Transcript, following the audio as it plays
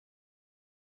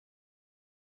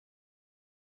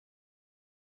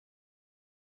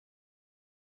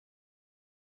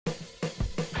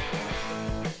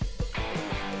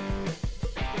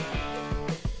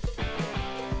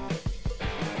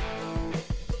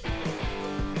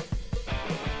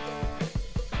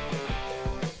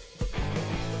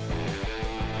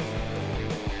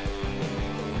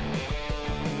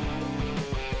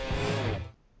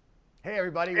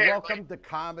everybody, welcome to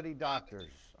Comedy Doctors.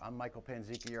 I'm Michael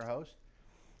Panzeca, your host.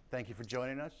 Thank you for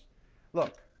joining us.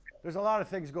 Look, there's a lot of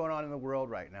things going on in the world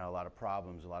right now, a lot of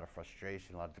problems, a lot of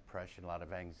frustration, a lot of depression, a lot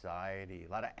of anxiety,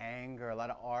 a lot of anger, a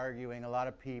lot of arguing, a lot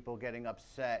of people getting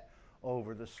upset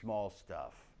over the small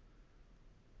stuff.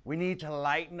 We need to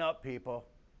lighten up, people.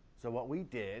 So what we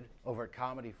did over at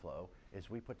Comedy Flow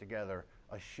is we put together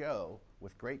a show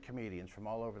with great comedians from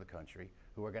all over the country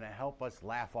who are going to help us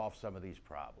laugh off some of these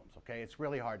problems, okay? It's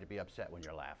really hard to be upset when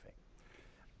you're laughing.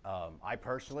 I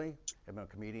personally have been a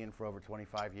comedian for over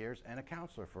 25 years and a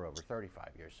counselor for over 35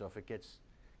 years. So if it gets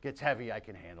heavy, I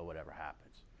can handle whatever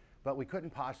happens. But we couldn't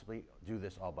possibly do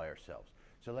this all by ourselves.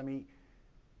 So let me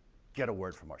get a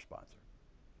word from our sponsor.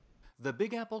 The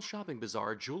Big Apple Shopping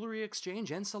Bazaar Jewelry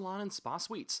Exchange and Salon and Spa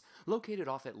Suites. Located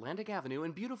off Atlantic Avenue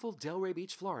in beautiful Delray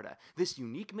Beach, Florida, this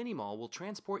unique mini mall will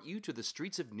transport you to the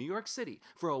streets of New York City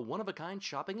for a one-of-a-kind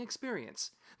shopping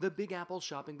experience. The Big Apple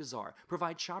Shopping Bazaar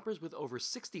provides shoppers with over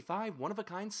 65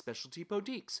 one-of-a-kind specialty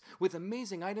boutiques with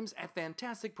amazing items at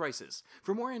fantastic prices.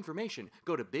 For more information,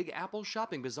 go to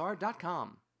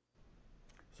BigAppleShoppingBazaar.com.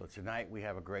 So tonight we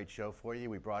have a great show for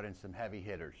you. We brought in some heavy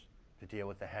hitters to deal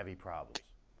with the heavy problems.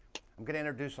 I'm going to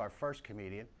introduce our first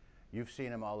comedian. You've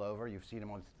seen him all over. You've seen him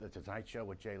on The Tonight Show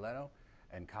with Jay Leno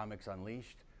and Comics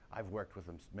Unleashed. I've worked with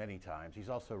him many times. He's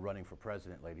also running for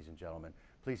president, ladies and gentlemen.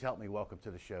 Please help me welcome to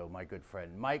the show my good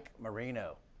friend, Mike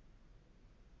Marino.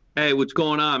 Hey, what's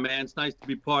going on, man? It's nice to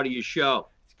be part of your show.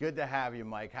 It's good to have you,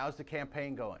 Mike. How's the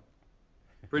campaign going?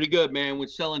 Pretty good, man. We're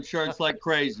selling shirts like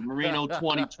crazy. Marino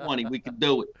 2020. We can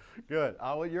do it. Good.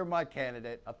 Well, you're my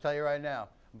candidate. I'll tell you right now.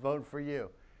 I'm voting for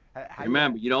you.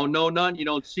 Remember, you don't know none, you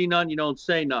don't see none, you don't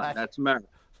say none. That's America.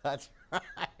 That's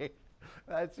right.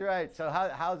 That's right. So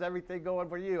how's everything going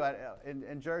for you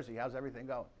in Jersey? How's everything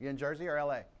going? You in Jersey or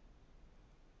LA?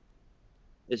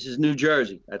 This is New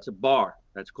Jersey. That's a bar.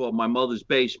 That's called my mother's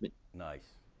basement.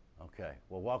 Nice. Okay.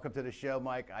 Well, welcome to the show,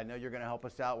 Mike. I know you're going to help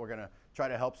us out. We're going to try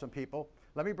to help some people.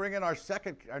 Let me bring in our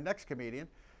next comedian.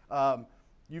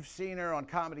 You've seen her on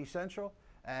Comedy Central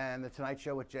and The Tonight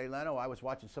Show with Jay Leno. I was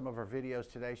watching some of her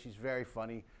videos today. She's very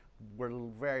funny. We're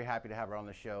very happy to have her on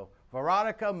the show.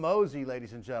 Veronica Mosey,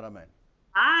 ladies and gentlemen.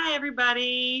 Hi,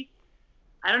 everybody.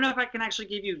 I don't know if I can actually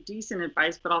give you decent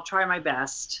advice, but I'll try my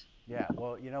best. Yeah,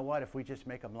 well, you know what? If we just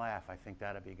make them laugh, I think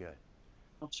that'd be good.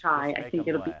 I'll try. I think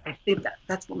it'll be. I think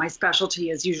that's what my specialty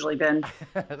has usually been.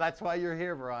 That's why you're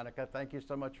here, Veronica. Thank you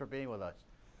so much for being with us.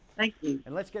 Thank you.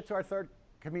 And let's get to our third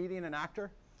comedian and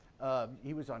actor.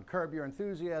 He was on Curb Your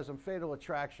Enthusiasm, Fatal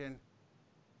Attraction.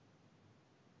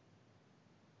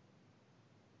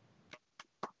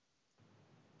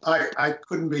 I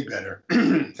couldn't be better.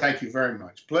 Thank you very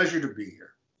much. Pleasure to be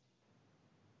here.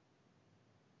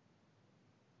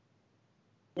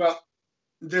 Well,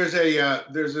 there's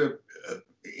in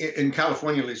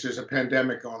California at least, there's a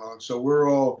pandemic going on, so we're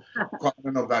all, I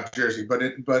don't know about Jersey, but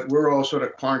we're all sort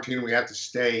of quarantined. We have to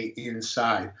stay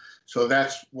inside, so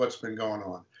that's what's been going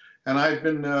on. And I've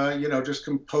been, just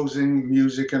composing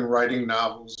music and writing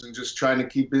novels and just trying to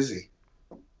keep busy.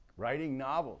 Writing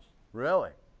novels?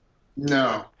 Really?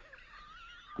 No.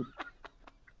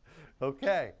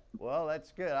 Okay. Well,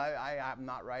 that's good. I'm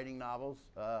not writing novels.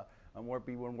 I'm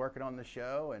been working on the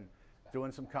show and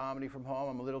doing some comedy from home.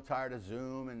 I'm a little tired of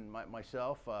Zoom and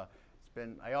myself. I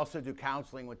also do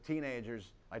counseling with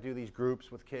teenagers. I do these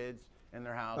groups with kids in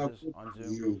their houses on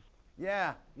Zoom.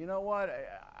 Yeah, you know what?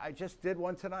 I just did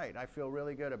one tonight. I feel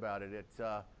really good about it.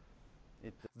 The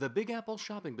Big Apple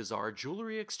Shopping Bazaar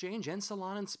Jewelry Exchange and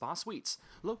Salon and Spa Suites.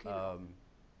 Located.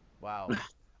 Wow.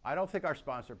 I don't think our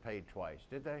sponsor paid twice,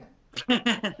 did they?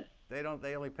 They don't.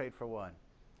 They only paid for one.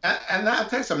 And I'll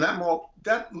tell you something.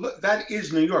 That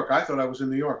is New York. I thought I was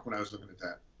in New York when I was looking at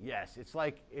that. Yes, it's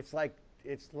like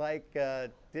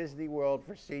Disney World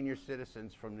for senior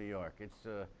citizens from New York. It's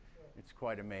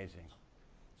quite amazing.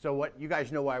 So what you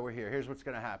guys know why we're here. Here's what's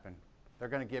going to happen. They're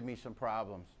going to give me some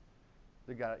problems.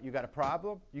 You got a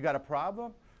problem? You got a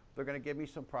problem? They're going to give me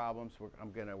some problems. We're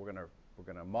gonna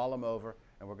mull them over,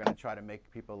 and we're going to try to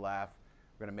make people laugh.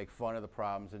 We're going to make fun of the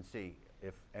problems and see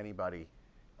if anybody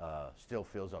still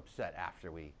feels upset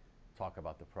after we talk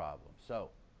about the problem. So,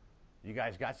 you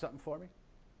guys got something for me?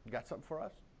 You got something for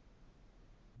us?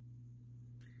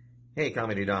 Hey,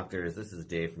 Comedy Doctors. This is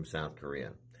Dave from South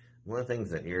Korea. One of the things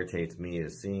that irritates me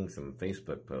is seeing some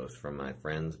Facebook posts from my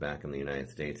friends back in the United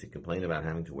States who complain about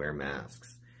having to wear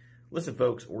masks. Listen,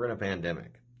 folks, we're in a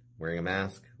pandemic. Wearing a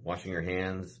mask, washing your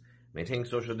hands, maintaining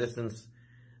social distance,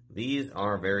 these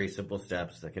are very simple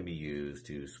steps that can be used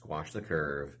to squash the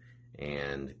curve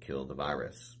and kill the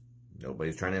virus.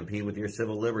 Nobody's trying to impede with your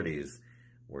civil liberties.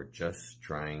 We're just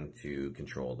trying to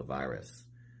control the virus.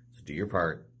 So do your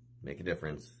part, make a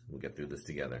difference. We'll get through this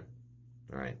together.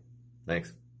 All right.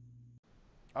 Thanks.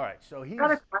 All right. So he's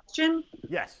Got a question?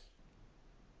 yes.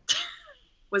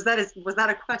 Was that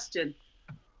a question?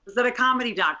 Was that a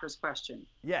comedy doctor's question?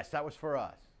 Yes, that was for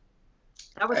us.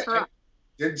 That was for us.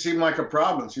 Didn't seem like a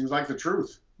problem. Seems like the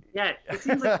truth. Yeah, it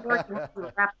seems like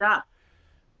we're wrapped up.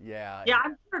 Yeah. Yeah,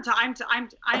 I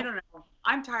don't know.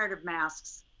 I'm tired of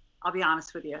masks. I'll be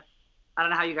honest with you. I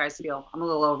don't know how you guys feel. I'm a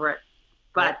little over it.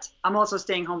 But I'm also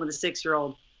staying home with a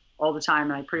 6-year-old all the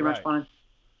time, and I pretty much want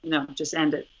to, just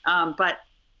end it. Yeah,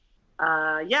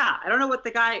 I don't know what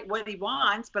he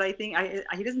wants, but I think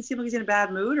he doesn't seem like he's in a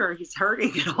bad mood or he's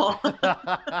hurting at all.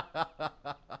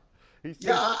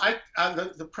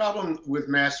 The problem with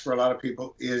masks for a lot of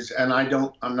people is, and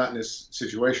I'm not in this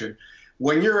situation.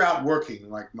 When you're out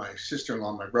working, like my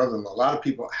sister-in-law, my brother-in-law, a lot of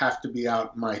people have to be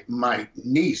out. My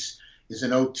niece is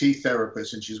an OT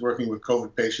therapist, and she's working with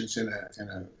COVID patients in a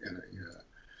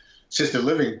assisted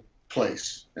living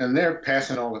place, and they're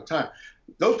passing all the time.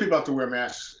 Those people have to wear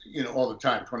masks, all the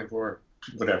time, 24,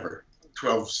 whatever,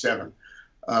 12/7.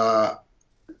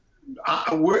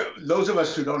 Those of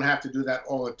us who don't have to do that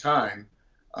all the time,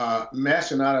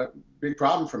 masks are not a big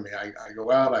problem for me. I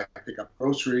go out, I pick up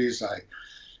groceries, I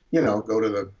go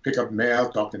to pick up mail,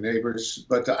 talk to neighbors.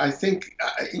 But I think,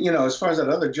 as far as that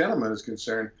other gentleman is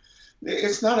concerned,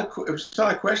 it's not a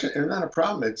question, it's not a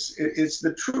problem. It's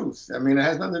the truth. I mean, it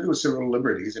has nothing to do with civil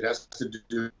liberties. It has to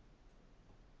do.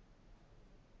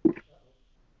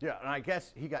 Yeah, and I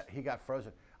guess he got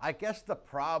frozen. I guess the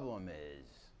problem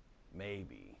is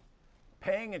maybe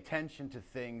paying attention to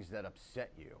things that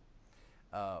upset you.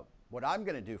 What I'm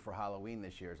going to do for Halloween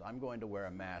this year is I'm going to wear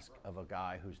a mask of a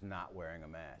guy who's not wearing a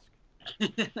mask.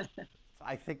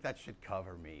 I think that should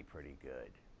cover me pretty good.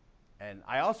 And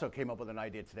I also came up with an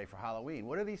idea today for Halloween.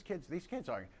 What are these kids? These kids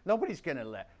aren't. Nobody's going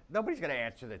to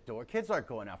answer the door. Kids aren't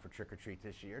going out for trick or treat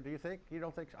this year. Do you think? You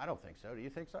don't think so? I don't think so. Do you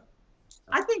think so?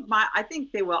 I think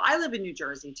they will. I live in New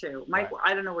Jersey too. Mike, right.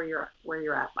 I don't know where you're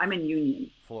at. I'm in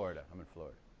Union. Florida. I'm in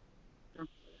Florida.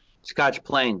 Scotch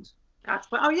Plains.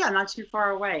 Oh yeah, not too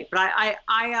far away. But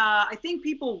I think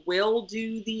people will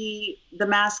do the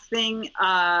mask thing.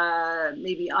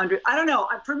 Maybe under. I don't know.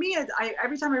 For me,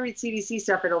 every time I read CDC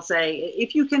stuff, it'll say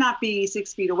if you cannot be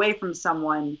 6 feet away from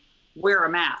someone, wear a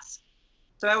mask.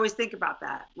 So I always think about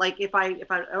that. Like if I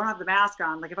don't have the mask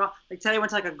on, like today I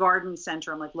went to like a garden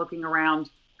center. I'm like looking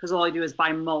around because all I do is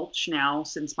buy mulch now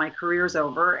since my career's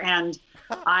over, and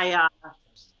I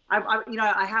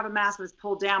have a mask that's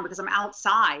pulled down because I'm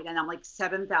outside and I'm like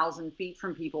 7,000 feet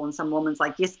from people, and some woman's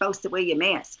like, "You're supposed to wear your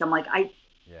mask." I'm like,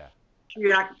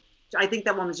 you're not. I think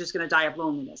that woman's just going to die of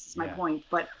loneliness. Is my point.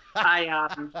 But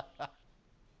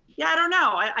yeah, I don't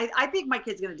know. I think my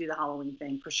kid's going to do the Halloween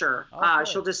thing for sure.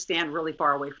 She'll just stand really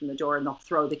far away from the door and they'll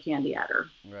throw the candy at her.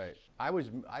 Right.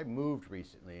 I moved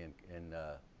recently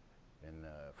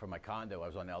from my condo. I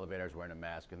was on the elevator, I was wearing a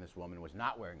mask, and this woman was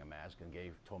not wearing a mask and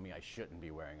told me I shouldn't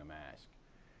be wearing a mask.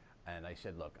 And I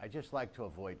said, look, I just like to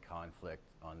avoid conflict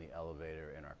on the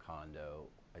elevator in our condo,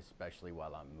 especially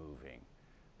while I'm moving.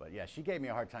 But yeah, she gave me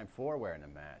a hard time for wearing a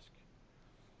mask.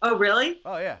 Oh, really?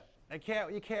 Oh, yeah.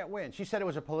 You can't win. She said it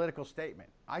was a political statement.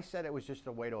 I said it was just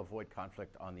a way to avoid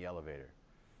conflict on the elevator.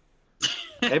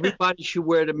 Everybody should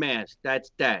wear the mask.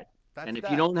 That's that. And if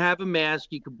you don't have a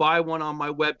mask, you can buy one on my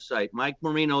website,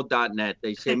 MikeMarino.net.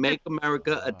 They say, make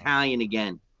America Italian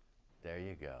again. There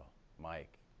you go.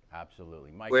 Mike,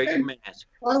 absolutely. Mike, wear your mask.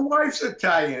 My wife's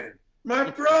Italian. My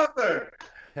brother.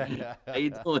 How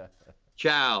you doing?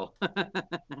 Ciao.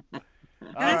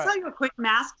 Can I tell you a quick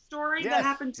mask story that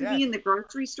happened to me in the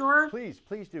grocery store? Please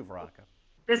do, Veronica.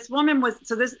 This woman this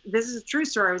is a true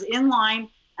story. I was in line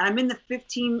and I'm in the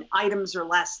 15 items or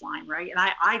less line, right? And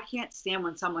I can't stand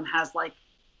when someone has like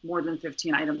more than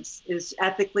 15 items. It is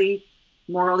ethically,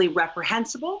 morally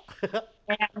reprehensible.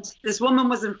 And this woman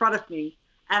was in front of me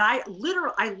and I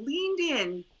leaned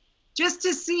in just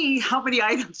to see how many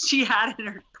items she had in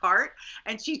her cart.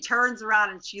 And she turns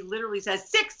around and she literally says,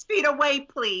 6 feet away,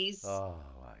 please. Oh,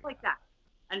 my like that.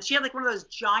 And she had like one of those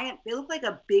giant, they look like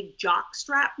a big jock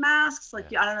strap masks.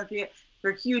 Like, I don't know if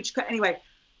they're huge. Anyway,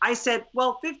 I said,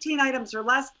 well, 15 items or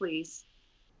less, please.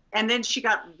 And then she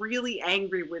got really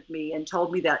angry with me and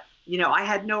told me that, I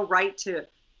had no right to,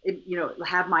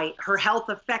 have her health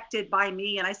affected by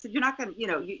me. And I said, you're not going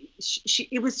to,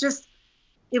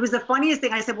 it was the funniest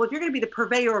thing. I said, well, if you're going to be the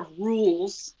purveyor of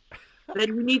rules, then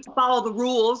you need to follow the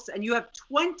rules. And you have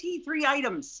 23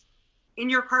 items in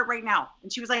your cart right now.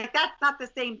 And she was like, that's not the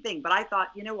same thing. But I thought,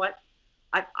 you know what?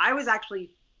 I was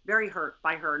actually very hurt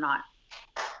by her not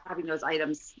having those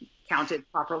items count it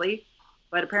properly.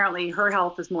 But apparently her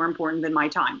health is more important than my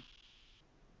time.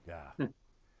 Yeah,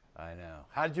 I know.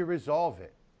 How did you resolve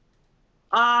it?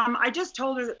 I just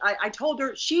told her, I told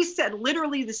her, she said,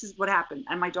 literally, this is what happened.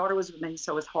 And my daughter was with me,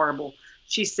 so it was horrible.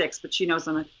 She's 6, but she knows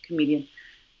I'm a comedian.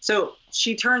 So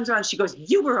she turns around, she goes,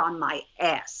 you were on my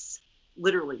ass.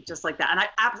 Literally, just like that. And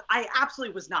I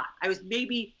absolutely was not. I was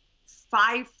maybe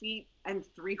 5 feet and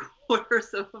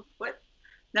 3/4 of a foot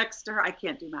next to her. I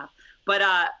can't do math. But,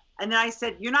 and then I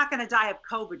said, you're not going to die of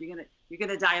COVID. You're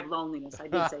gonna die of loneliness. I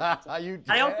did say that. You did?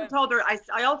 I also told her.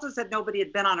 I also said nobody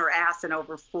had been on her ass in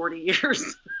over 40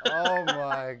 years. Oh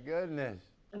my goodness.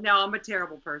 No, I'm a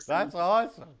terrible person. That's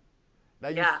awesome. Now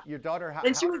Yeah. your daughter.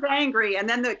 And she was angry, and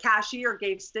then the cashier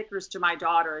gave stickers to my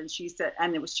daughter, and she said,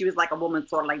 and she was like a woman,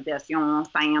 sort of like this. You know what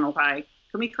I'm saying? Okay.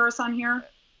 Can we curse on here?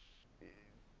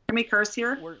 Can we curse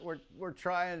here? We're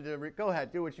trying to. Go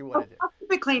ahead. Do what you want to do. I'll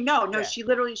keep it clean. No. Yeah. She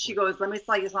literally. She goes. Let me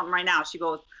tell you something right now. She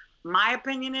goes. My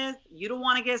opinion is, you don't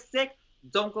want to get sick,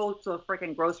 don't go to a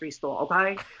freaking grocery store,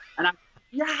 okay? And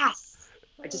yes,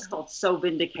 I just felt so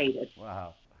vindicated.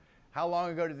 Wow. How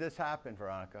long ago did this happen,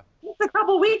 Veronica? Just a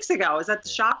couple weeks ago. I was at the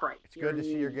ShopRite. It's good to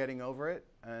see you're getting over it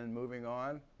and moving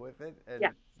on with it and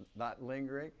not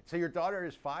lingering. So your daughter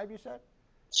is 5, you said?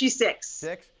 She's 6.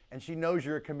 6, and she knows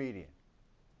you're a comedian.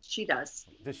 She does.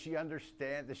 Does she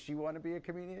understand? Does she want to be a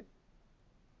comedian?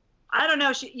 I don't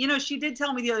know. She did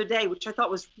tell me the other day, which I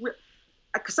thought was,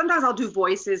 because sometimes I'll do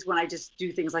voices when I just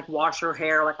do things like wash her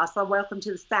hair. Like I said, welcome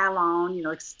to the salon,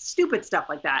 like stupid stuff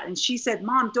like that. And she said,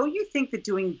 Mom, don't you think that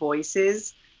doing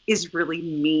voices is really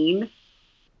mean?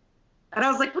 And I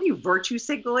was like, what are you, virtue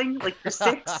signaling? Like you're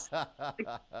 6?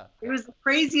 It was the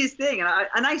craziest thing.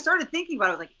 And I started thinking about it.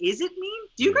 I was like, is it mean?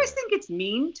 Do you guys think it's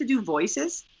mean to do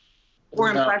voices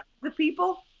or impress the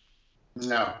people?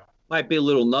 No. Might be a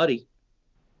little nutty.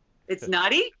 It's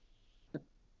nutty?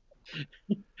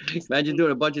 Imagine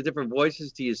doing a bunch of different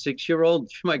voices to your 6-year-old.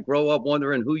 She might grow up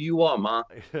wondering who you are, Ma.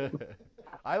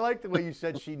 I like the way you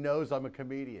said she knows I'm a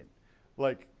comedian.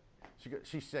 Like,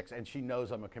 she's 6 and she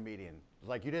knows I'm a comedian.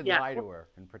 Like you didn't lie to her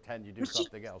and pretend you do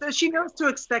something else. So she knows to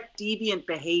expect deviant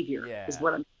behavior. Yeah. Is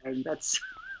what I'm saying. That's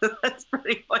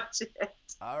pretty much it.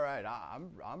 All right,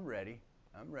 I'm ready.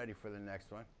 I'm ready for the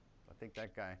next one. I think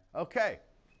that guy. Okay,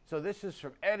 so this is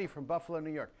from Eddie from Buffalo,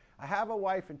 New York. I have a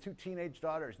wife and 2 teenage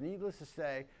daughters. Needless to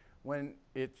say, when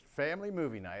it's family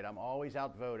movie night, I'm always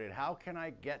outvoted. How can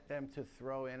I get them to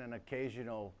throw in an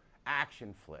occasional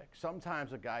action flick?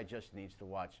 Sometimes a guy just needs to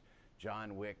watch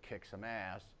John Wick kick some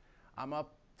ass. I'm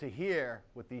up to here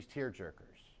with these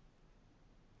tearjerkers.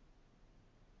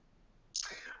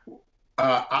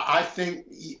 I think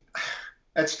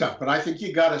that's tough, but I think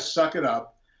you got to suck it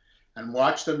up and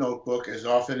watch The Notebook as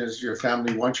often as your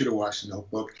family wants you to watch The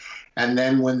Notebook. And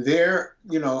then when they're,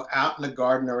 out in the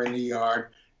garden or in the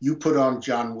yard, you put on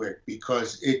John Wick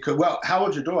because it could, well, how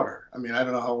old's your daughter? I mean, I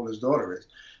don't know how old his daughter is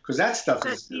because that stuff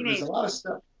is, there's a lot of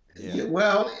stuff. Yeah.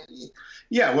 Well,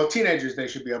 teenagers, they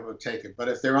should be able to take it. But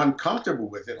if they're uncomfortable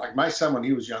with it, like my son, when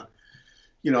he was young,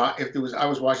 if I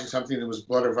was watching something that was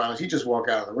blood or violence, he'd just walk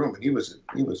out of the room and he was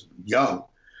young.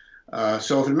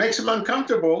 So if it makes them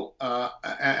uncomfortable,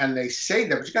 and they say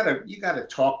that, but you gotta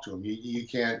talk to them. You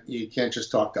can't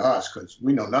just talk to us because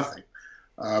we know nothing.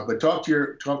 But talk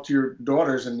to your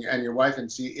daughters and your wife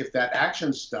and see if that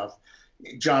action stuff,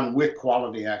 John Wick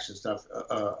quality action stuff,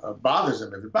 bothers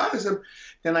them. If it bothers them,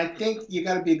 then I think you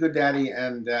got to be a good daddy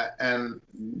and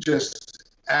just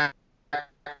act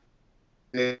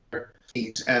there.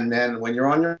 And then when you're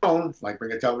on your own, like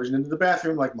bring a television into the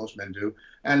bathroom, like most men do,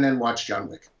 and then watch John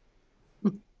Wick.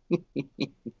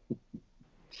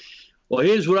 Well,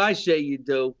 here's what I say you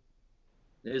do.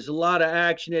 There's a lot of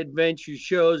action adventure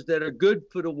shows that are good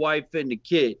for the wife and the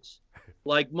kids,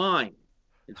 like mine.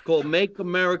 It's called Make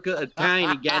America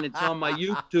Italian Again. It's on my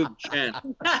YouTube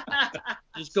channel.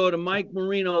 Just go to Mike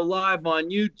Marino Live on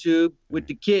YouTube with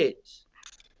the kids.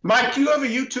 Mike, do you have a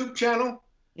YouTube channel?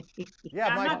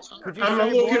 Yeah, Mike. I'm a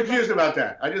little confused about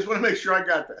that. I just want to make sure I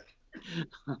got that.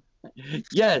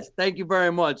 Yes, thank you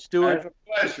very much, Stuart. It's a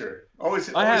pleasure.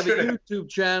 I have a YouTube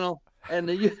channel, and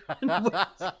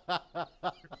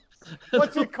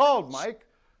What's it called, Mike?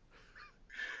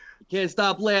 Can't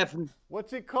stop laughing.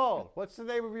 What's it called? What's the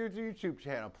name of your YouTube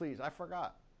channel, please? I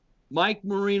forgot. Mike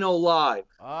Marino Live.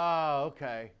 Oh,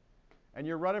 okay. And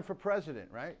you're running for president,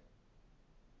 right?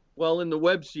 Well, in the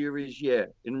web series, yeah.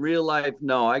 In real life,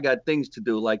 no. I got things to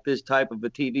do, like this type of a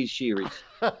TV series.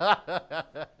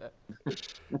 I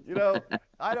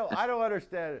don't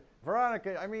understand it.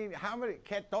 Veronica, I mean,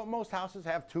 don't most houses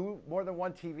have more than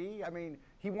one TV? I mean,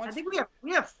 I think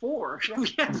we have 4.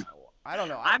 Yeah. I don't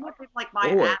know. I'm looking like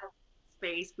my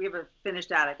space. We have a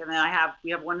finished attic, and then we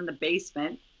have one in the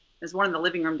basement. There's one in the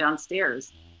living room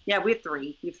downstairs. Yeah, we have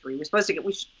three. We're supposed to get.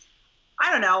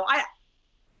 I don't know.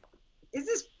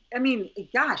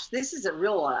 Gosh, this is a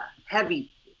real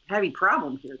heavy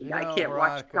problem here. I can't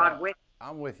watch Broadway.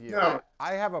 I'm with you. No.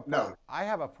 I have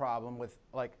a problem with,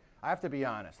 like, I have to be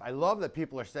honest. I love that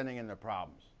people are sending in their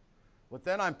problems. But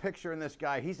then I'm picturing this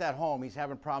guy, he's at home, he's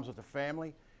having problems with the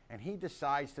family, and he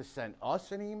decides to send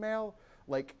us an email.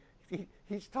 Like,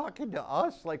 he's talking to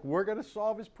us like we're going to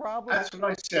solve his problem. That's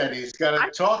what I said. He's got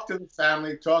to talk to the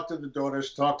family, talk to the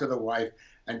daughters, talk to the wife,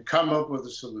 and come up with a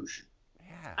solution. Yeah.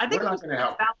 I think We're not going to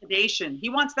help. Validation. He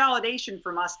wants validation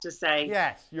from us to say,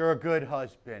 yes, you're a good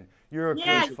husband. You're a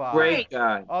Yeah, good father. Great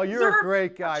guy. Oh, you're a Sir.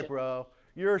 great guy, bro.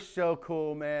 You're so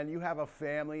cool, man. You have a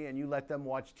family and you let them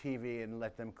watch TV and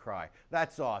let them cry.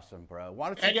 That's awesome, bro. Why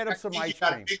don't you get him some ice You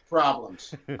got cream? big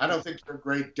problems. I don't think you're a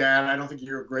great dad. I don't think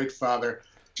you're a great father.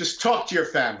 Just talk to your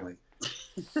family.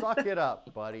 Suck it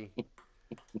up, buddy.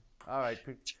 All right.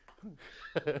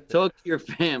 Talk to your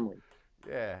family.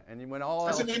 Yeah, and when all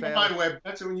That's else the name fails, of my web.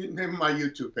 That's the name of my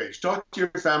YouTube page.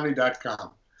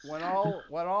 TalkToYourFamily.com. when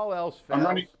all else I'm fails,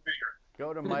 running for mayor.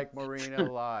 go to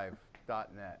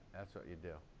MikeMarinoLive.net. That's what you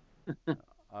do.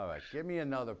 All right, give me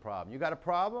another problem. You got a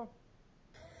problem?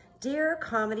 Dear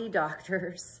comedy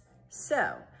doctors,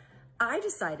 so I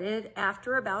decided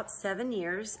after about 7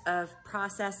 years of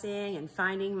processing and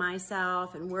finding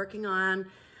myself and working on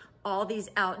all these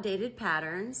outdated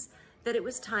patterns that it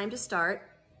was time to start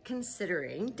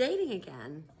considering dating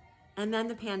again. And then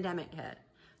the pandemic hit.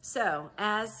 So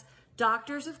as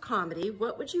doctors of comedy,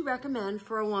 what would you recommend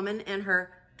for a woman in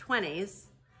her 20s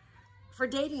for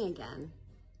dating again?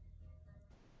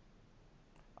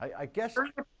 I guess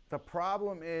the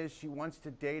problem is she wants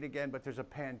to date again, but there's a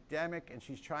pandemic and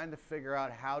she's trying to figure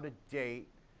out how to date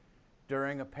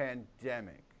during a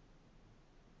pandemic.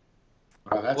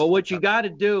 Well, what you got to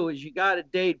do is you got to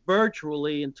date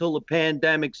virtually until the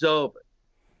pandemic's over.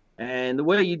 And the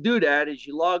way you do that is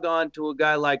you log on to a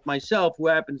guy like myself who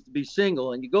happens to be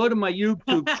single, and you go to my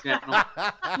YouTube channel.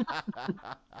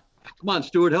 Come on,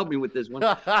 Stuart, help me with this one.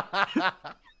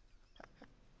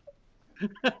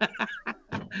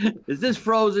 Is this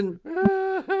frozen?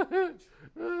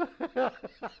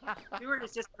 Stuart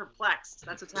is just perplexed.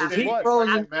 That's what's Is happening. he What?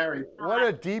 frozen married? What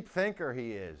a deep thinker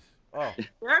he is. Oh,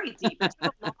 Very deep. It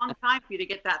took a long time for you to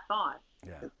get that thought.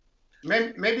 yeah.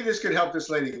 Maybe this could help this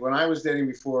lady. When I was dating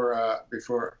before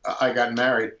I got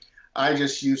married, I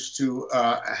just used to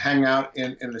hang out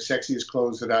in the sexiest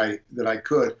clothes that I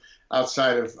could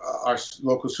outside of our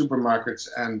local supermarkets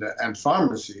and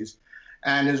pharmacies.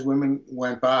 And as women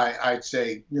went by, I'd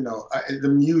say, the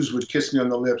muse would kiss me on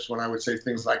the lips when I would say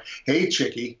things like, "Hey,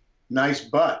 chickie, nice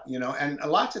butt," and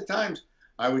lots of times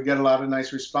I would get a lot of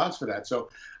nice response for that. So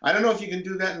I don't know if you can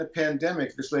do that in the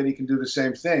pandemic. This lady can do the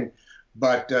same thing.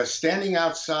 But standing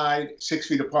outside, 6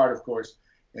 feet apart, of course,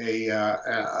 a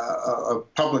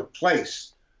public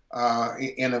place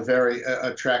in a very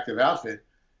attractive outfit,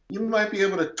 you might be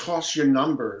able to toss your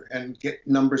number and get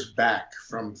numbers back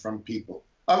from people.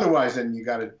 Otherwise, then you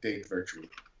got to date virtually.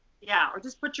 Yeah, or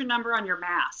just put your number on your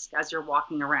mask as you're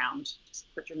walking around.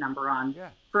 Just put your number on Yeah.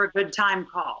 for a good time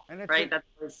call, And it's right? That's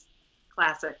his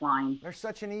classic line. There's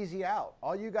such an easy out.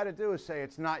 All you got to do is say,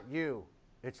 it's not you,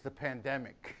 it's the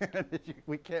pandemic.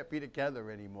 We can't be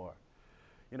together anymore.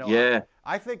 Yeah.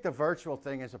 I think the virtual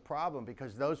thing is a problem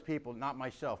because those people, not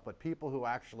myself, but people who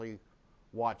actually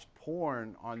watch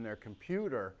porn on their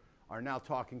computer are now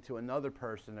talking to another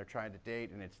person they're trying to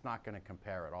date, and it's not going to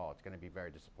compare at all. It's going to be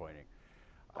very disappointing.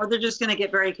 Or they're just going to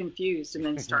get very confused and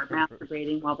then start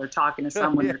masturbating while they're talking to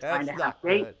someone they're trying to have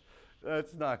date. Good.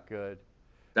 That's not good.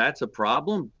 That's a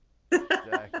problem.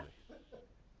 Exactly.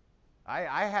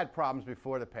 I had problems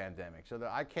before the pandemic, so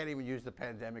that I can't even use the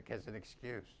pandemic as an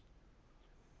excuse.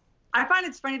 I find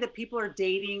it's funny that people are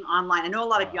dating online. I know a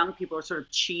lot of young people are sort of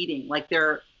cheating, like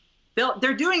they're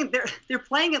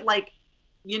playing it like,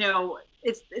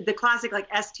 it's the classic like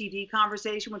STD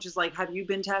conversation, which is like, have you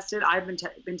been tested? I've been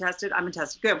tested. I've been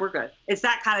tested. Good, we're good. It's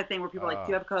that kind of thing where people are like,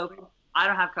 do you have COVID? I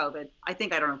don't have COVID. I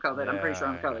think I don't have COVID. I'm pretty sure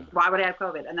I'm COVID. Why would I have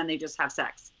COVID? And then they just have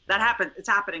sex. That happens. It's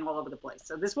happening all over the place.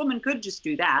 So this woman could just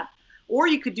do that, or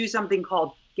you could do something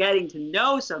called getting to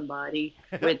know somebody,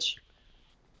 which,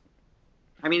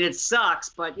 I mean, it sucks,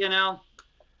 but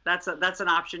that's an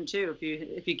option too.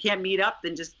 If you can't meet up,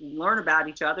 then just learn about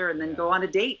each other and then go on a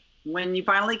date when you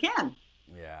finally can.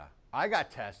 Yeah, I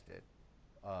got tested.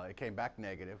 It came back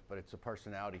negative, but it's a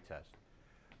personality test.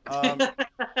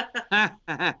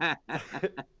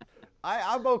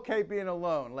 I'm okay being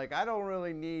alone. Like, I don't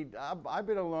really need, I've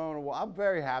been alone a while. I'm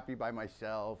very happy by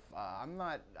myself. I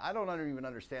don't even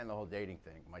understand the whole dating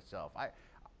thing myself.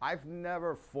 I've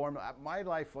never formed, my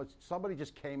life was, somebody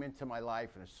just came into my life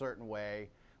in a certain way.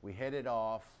 We hit it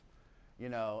off, you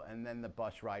know, and then the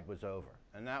bus ride was over.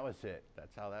 And that was it.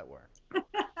 That's how that worked.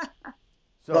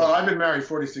 So, well, I've been married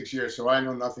 46 years, so I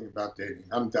know nothing about dating.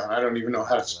 I'm done. I don't even know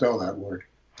how to spell that word.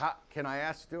 Can I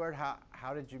ask Stuart,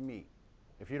 how did you meet,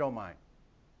 if you don't mind?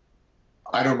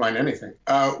 I don't mind anything.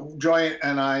 Joy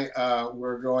and I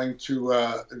were going to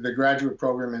the graduate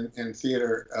program in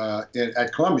theater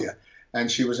at Columbia, and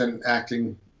she was an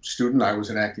acting student. I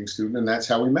was an acting student, and that's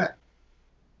how we met.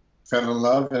 Fell in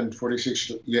love, and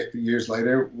 46 years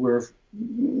later, we're,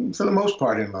 for the most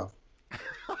part, in love.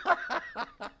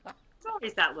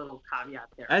 There's that little caveat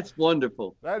there. That's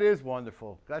wonderful. That is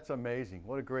wonderful. That's amazing.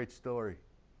 What a great story.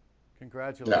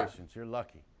 Congratulations. Yeah. You're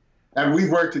lucky. And we've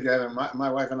worked together.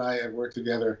 My wife and I have worked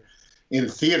together in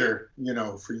theater, you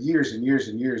know, for years and years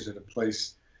and years at a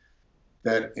place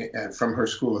that from her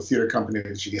school, a theater company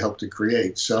that she helped to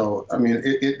create. So, I mean,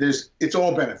 it's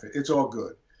all benefit. It's all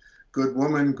good. Good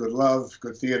woman, good love,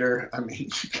 good theater. I mean,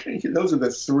 those are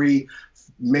the three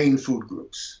main food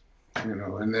groups. You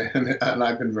know, and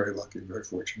I've been very lucky, very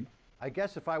fortunate. I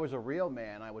guess if I was a real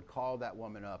man, I would call that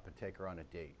woman up and take her on a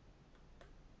date.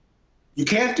 You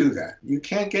can't do that. You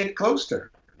can't get close to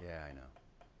her. Yeah, I know.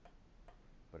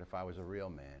 But if I was a real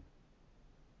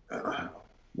man.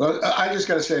 Well, I just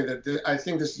got to say that I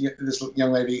think this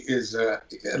young lady is,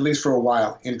 at least for a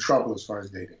while, in trouble as far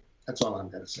as dating. That's all I'm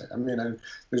going to say. I mean,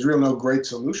 there's really no great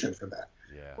solution for that.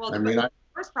 Yeah. Well, the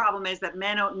first problem is that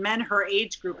men her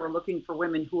age group are looking for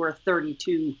women who are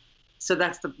 32. So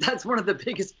that's one of the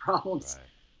biggest problems.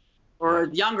 Right. Or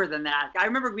younger than that. I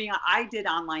remember I did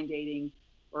online dating,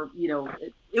 or, you know,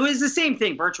 it was the same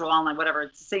thing, virtual, online, whatever.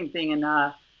 It's the same thing.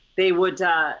 And they would,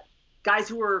 guys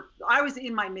who were, I was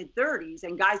in my mid 30s,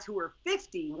 and guys who were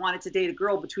 50 wanted to date a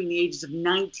girl between the ages of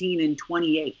 19 and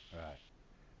 28. Right.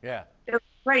 Yeah. It was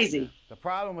crazy. Yeah. The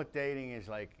problem with dating is,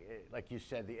 like you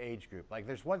said, the age group. Like,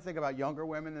 there's one thing about younger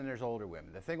women and there's older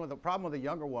women. The problem with a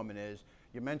younger woman is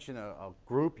you mention a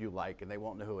group you like and they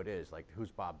won't know who it is, like who's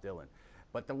Bob Dylan.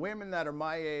 But the women that are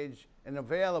my age and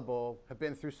available have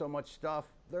been through so much stuff,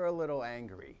 they're a little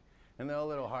angry and they're a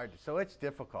little hard. So it's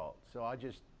difficult. So I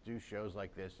just do shows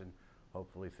like this and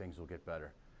hopefully things will get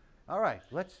better. All right,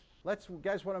 let's you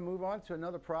guys want to move on to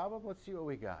another problem? Let's see what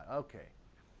we got. Okay.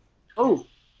 Oh.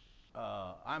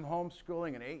 I'm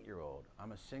homeschooling an 8-year-old.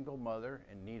 I'm a single mother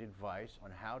and need advice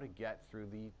on how to get through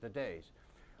the days.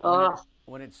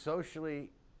 When it's socially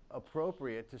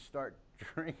appropriate to start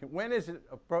drinking. When is it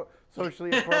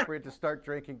socially appropriate to start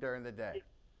drinking during the day?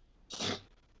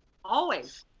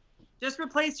 Always. Just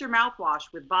replace your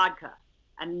mouthwash with vodka,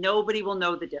 and nobody will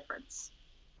know the difference.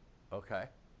 Okay.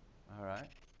 All right.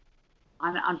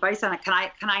 On advice on it. Can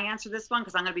I answer this one,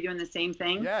 because I'm going to be doing the same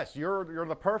thing? Yes, you're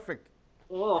the perfect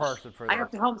person for that. I have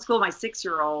to homeschool my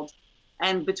 6-year-old,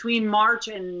 and between March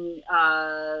and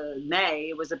May,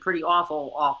 it was a pretty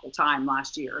awful time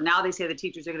last year. Now they say the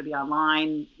teachers are going to be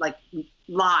online, like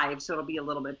live, so it'll be a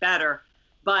little bit better.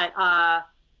 But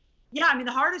yeah, I mean,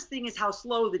 the hardest thing is how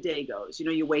slow the day goes. You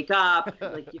know, you wake up,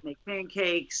 like you make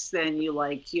pancakes, then you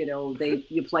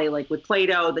you play like with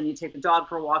Play-Doh, then you take the dog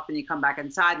for a walk, then you come back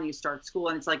inside and you start school,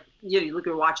 and it's like, you look at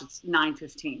your watch, it's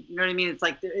 9:15. You know what I mean? It's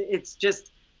like, it's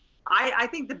just, I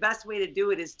think the best way to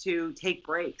do it is to take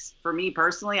breaks. For me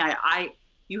personally,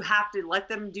 you have to let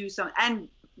them do some, and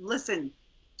listen,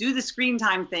 do the screen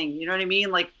time thing. You know what I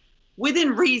mean? Like,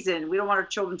 within reason. We don't want our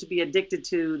children to be addicted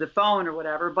to the phone or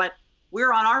whatever, but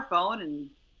we're on our phone and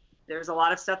there's a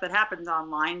lot of stuff that happens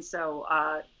online. So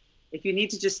if you need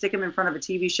to just stick them in front of a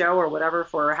TV show or whatever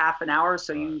for half an hour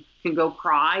so you can go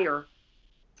cry or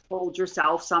hold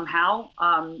yourself somehow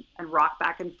and rock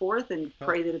back and forth and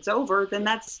pray that it's over, then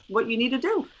that's what you need to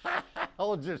do.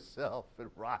 Hold yourself and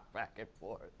rock back and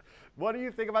forth. What do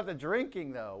you think about the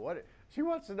drinking, though? She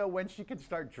wants to know when she can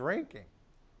start drinking.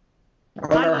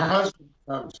 When her husband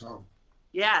comes home.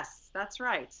 Yes, that's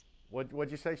right.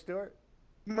 What'd you say, Stuart?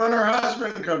 When her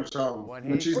husband comes home.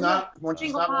 When she's not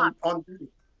on duty.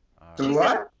 So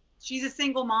what? She's a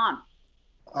single mom.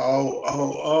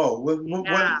 Oh. When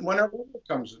her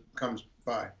husband comes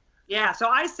by. Yeah, so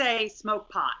I say smoke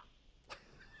pot.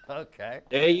 Okay.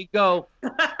 There you go.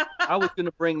 I was going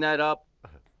to bring that up.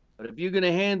 But if you're going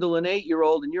to handle an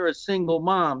 8-year-old and you're a single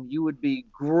mom, you would be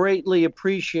greatly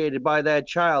appreciated by that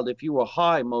child if you were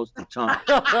high most of the time.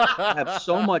 Have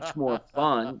so much more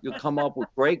fun. You'll come up with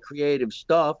great creative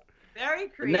stuff. Very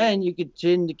And creative. then you could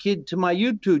send the kid to my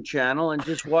YouTube channel and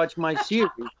just watch my series.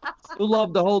 You'll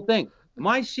love the whole thing.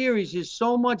 My series is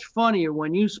so much funnier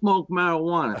when you smoke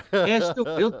marijuana. Ask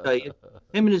Stuart, he'll tell you.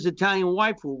 Him and his Italian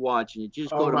wife were watching it.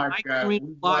 Just go to Mike Marino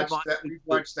Live on YouTube. We've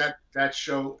watched that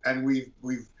show, and we've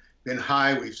been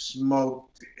high, we've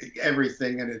smoked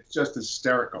everything, and it's just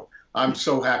hysterical. I'm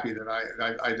so happy that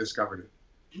I discovered it.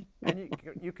 And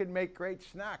you can make great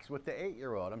snacks with the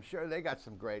 8-year-old. I'm sure they got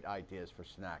some great ideas for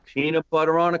snacks. Peanut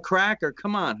butter on a cracker.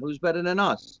 Come on, who's better than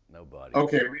us? Nobody.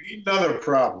 Okay, we need another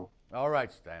problem. All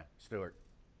right, Stuart.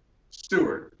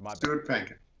 Stuart My bad. Stuart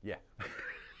Pankin. Yeah.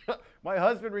 My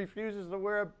husband refuses to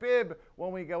wear a bib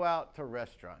when we go out to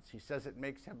restaurants. He says it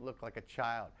makes him look like a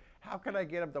child. How can I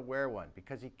get him to wear one?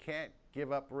 Because he can't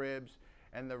give up ribs,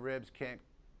 and the ribs can't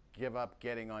give up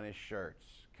getting on his shirts.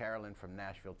 Carolyn from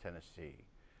Nashville, Tennessee.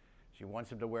 She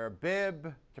wants him to wear a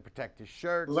bib to protect his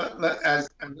shirts. As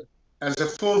a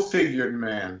full-figured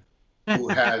man who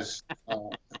has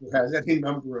any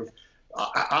number of,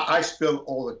 I spill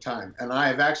all the time, and I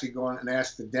have actually gone and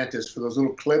asked the dentist for those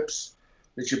little clips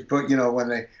that you put,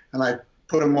 and I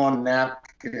put them on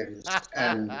napkins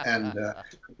and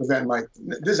prevent my.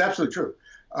 This is absolutely true.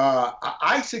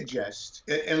 I suggest,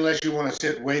 unless you want to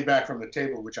sit way back from the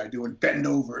table, which I do, and bend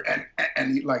over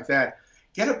and eat like that,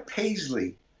 get a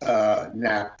paisley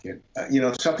napkin.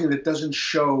 Something that doesn't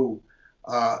show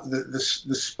the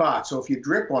spot. So if you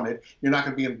drip on it, you're not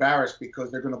going to be embarrassed because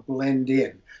they're going to blend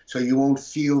in. So you won't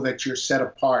feel that you're set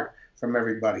apart from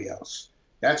everybody else.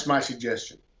 That's my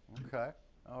suggestion. Okay.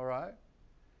 All right.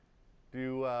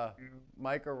 Do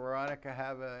Mike or Veronica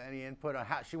have any input on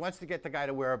how she wants to get the guy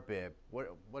to wear a bib? What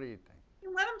do you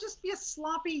think? Let him just be a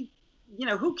sloppy,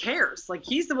 who cares? Like,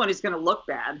 he's the one who's going to look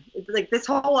bad. It's like this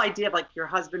whole idea of like your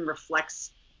husband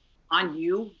reflects on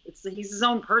you. He's his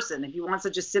own person. If he wants to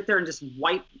just sit there and just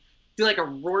do like a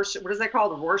Rorschach, what is that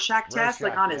called? A Rorschach test,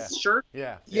 like on his shirt?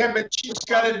 Yeah. Yeah, but she's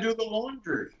got to do the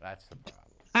laundry. That's the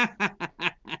problem.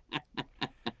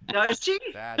 Does she?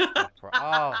 That's the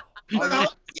problem.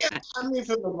 Well, yeah, I mean,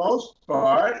 for the most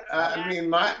part, I mean,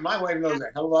 my wife knows a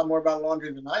hell of a lot more about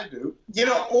laundry than I do.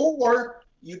 Or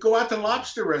you go out to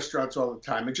lobster restaurants all the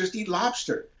time and just eat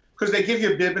lobster because they give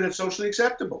you a bib and it's socially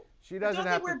acceptable. She doesn't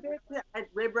have wear bibs at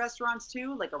rib restaurants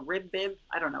too, like a rib bib.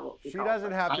 I don't know what she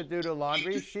doesn't have to do the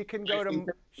laundry. She can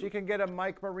get a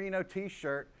Mike Marino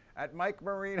T-shirt at Mike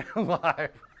Marino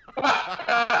Live.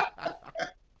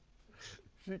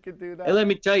 She could do that. Hey, let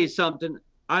me tell you something.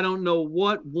 I don't know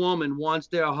what woman wants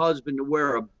their husband to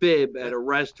wear a bib at a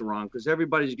restaurant because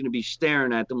everybody's going to be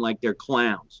staring at them like they're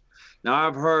clowns. Now,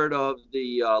 I've heard of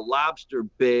the lobster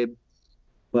bib,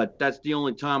 but that's the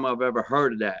only time I've ever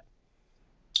heard of that.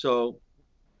 So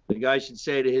the guy should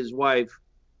say to his wife,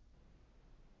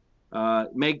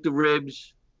 make the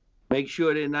ribs, make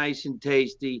sure they're nice and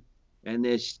tasty, and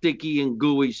they're sticky and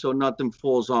gooey so nothing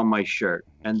falls on my shirt.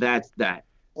 And that's that.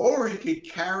 Or he could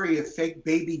carry a fake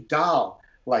baby doll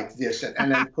like this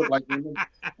and then put and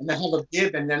then have a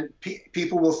bib, and then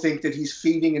people will think that he's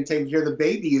feeding and taking care of the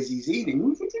baby as he's eating,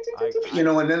 and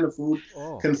then the food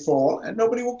can fall and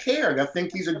nobody will care. They'll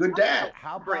think he's a good dad.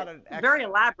 How about very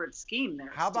elaborate scheme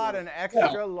there? How about an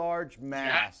extra large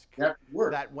mask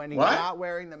that when he's not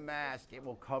wearing the mask, it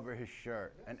will cover his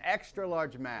shirt? An extra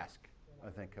large mask,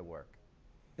 I think, could work.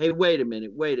 Hey, wait a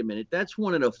minute. That's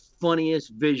one of the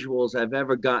funniest visuals I've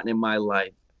ever gotten in my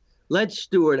life. Let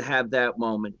Stuart have that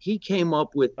moment. He came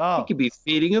up with, he could be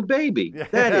feeding a baby.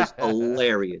 That is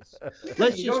hilarious.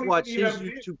 Let's just watch his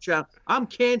YouTube channel. I'm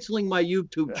canceling my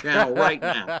YouTube channel right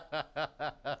now.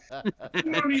 You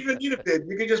don't even need a bib.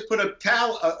 You can just put a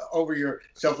towel over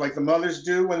yourself like the mothers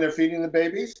do when they're feeding the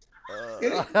babies.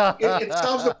 It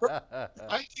solves the problem.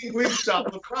 I think we've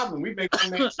solved the problem. We make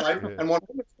one man's life and one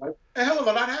woman's life a hell of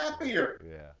a lot happier.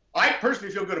 Yeah. I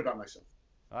personally feel good about myself.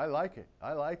 I like it.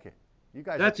 You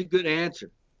guys. That's a good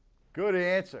answer. Good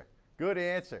answer.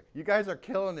 You guys are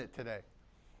killing it today.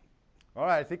 All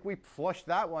right, I think we flushed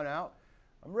that one out.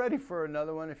 I'm ready for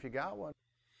another one if you got one.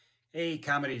 Hey,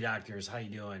 comedy doctors, how you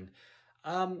doing?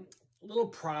 Little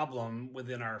problem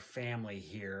within our family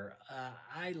here.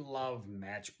 I love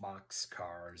Matchbox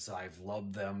cars. I've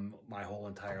loved them my whole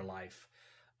entire life.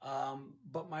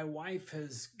 But my wife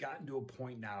has gotten to a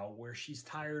point now where she's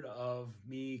tired of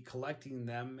me collecting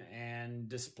them and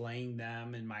displaying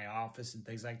them in my office and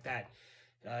things like that.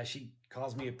 She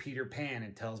calls me a Peter Pan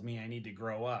and tells me I need to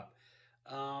grow up.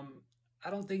 I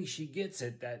don't think she gets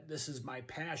it that this is my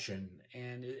passion.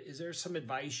 And is there some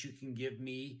advice you can give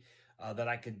me that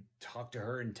I could talk to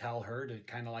her and tell her to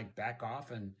kind of like back off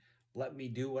and let me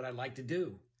do what I like to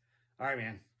do? All right,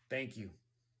 man. Thank you.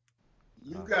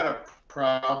 You got a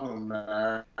problem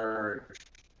marriage,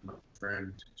 my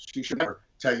friend. She should never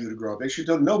tell you to grow up.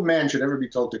 No man should ever be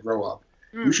told to grow up.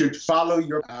 You should follow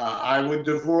your. I would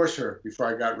divorce her before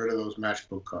I got rid of those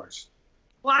matchbook cars.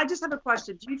 Well, I just have a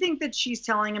question. Do you think that she's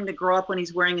telling him to grow up when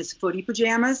he's wearing his footy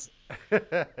pajamas?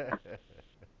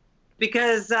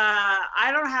 Because I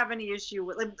don't have any issue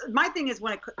with. Like, my thing is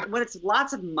when it's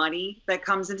lots of money that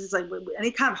comes into, it's like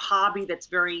any kind of hobby that's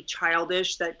very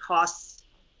childish that costs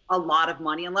a lot of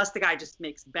money, unless the guy just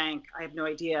makes bank. I have no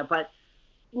idea, but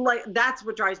like that's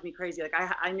what drives me crazy. Like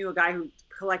I knew a guy who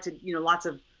collected lots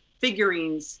of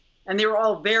figurines, and they were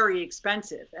all very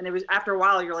expensive. And it was after a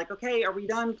while, you're like, okay, are we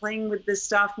done playing with this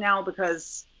stuff now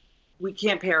because we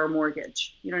can't pay our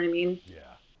mortgage? You know what I mean? Yeah.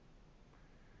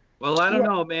 Well, I don't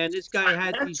know, man. This guy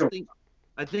had these things.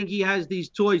 I think he has these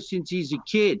toys since he's a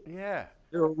kid. Yeah.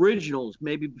 They're originals,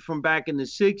 maybe from back in the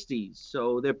 60s.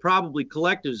 So they're probably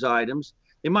collector's items.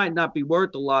 They might not be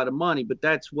worth a lot of money, but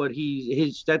that's what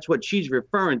that's what she's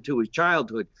referring to as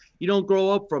childhood. You don't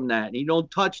grow up from that, and you don't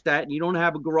touch that, and you don't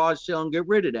have a garage sale and get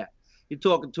rid of that. You're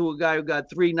talking to a guy who got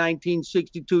 3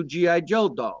 1962 G.I. Joe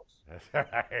dolls. That's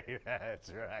right. That's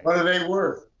right. What are they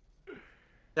worth?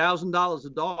 $1,000 a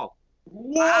doll.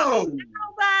 Whoa!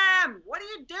 Tell them! What are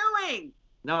you doing?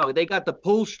 No, they got the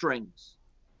pull strings.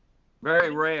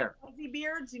 Very rare. Fuzzy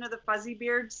beards, the fuzzy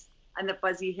beards and the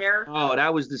fuzzy hair. Oh,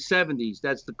 that was the 70s.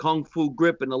 That's the kung fu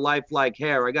grip and the lifelike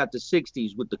hair. I got the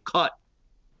 60s with the cut.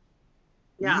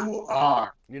 Yeah. You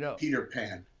are Peter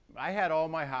Pan. I had all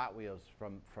my Hot Wheels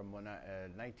from when I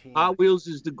 19. Hot Wheels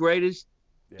is the greatest.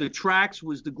 Yeah. The Trax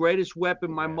was the greatest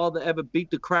weapon my mother ever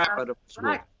beat the crap out of us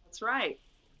with. That's right.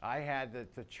 I had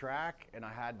the track, and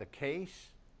I had the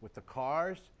case with the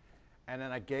cars, and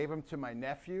then I gave them to my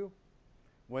nephew.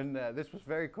 When this was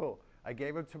very cool, I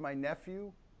gave him to my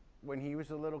nephew when he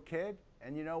was a little kid,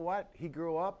 and you know what? He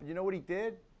grew up. You know what he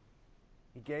did?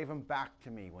 He gave them back to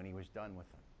me when he was done with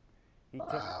them.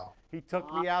 He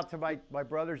took me out to my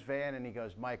brother's van, and he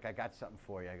goes, Mike, I got something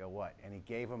for you. I go, what? And he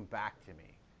gave them back to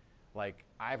me. Like,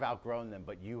 I've outgrown them,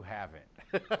 but you haven't.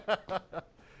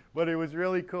 But it was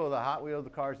really cool. The Hot Wheels, the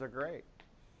cars are great.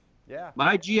 Yeah.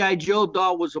 My G.I. Joe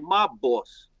doll was a mob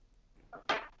boss.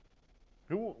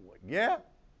 Who? Yeah.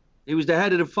 He was the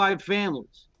head of the 5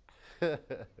 families.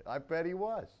 I bet he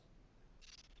was.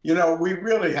 We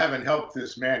really haven't helped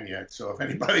this man yet. So if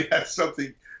anybody has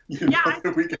something, we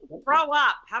can. Grow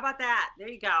up. How about that? There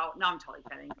you go. No, I'm totally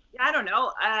kidding. Yeah, I don't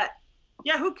know.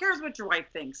 Yeah, who cares what your wife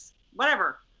thinks?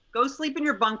 Whatever. Go sleep in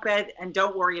your bunk bed and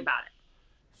don't worry about it.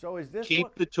 So is this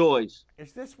keep the toys?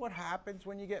 Is this what happens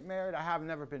when you get married? I have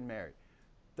never been married.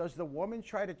 Does the woman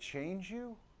try to change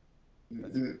you?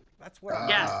 That's what.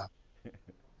 Yes.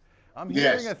 I'm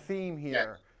hearing a theme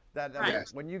here that Right.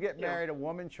 when you get married, a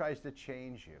woman tries to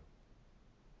change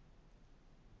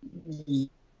you.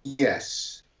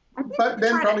 Yes, but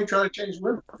men probably try to change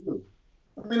women too.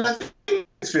 I mean, I think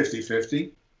it's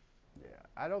 50-50. Yeah,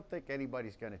 I don't think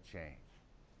anybody's going to change.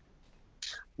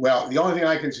 Well, the only thing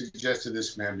I can suggest to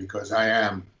this man, because I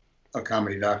am a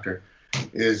comedy doctor,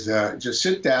 is just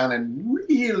sit down and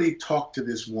really talk to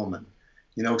this woman.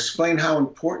 Explain how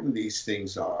important these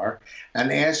things are,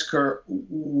 and ask her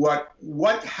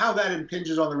how that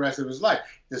impinges on the rest of his life.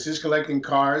 Does his collecting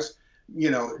cars,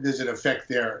 does it affect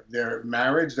their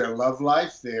marriage, their love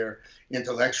life, their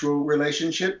intellectual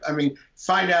relationship? I mean,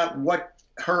 find out what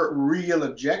her real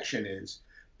objection is.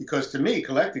 Because to me,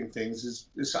 collecting things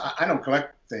is I don't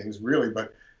collect things really,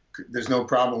 but there's no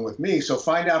problem with me. So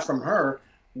find out from her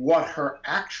what her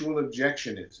actual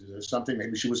objection is. Is there something,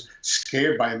 maybe she was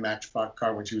scared by a Matchbox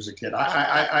car when she was a kid?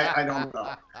 I don't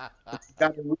know. You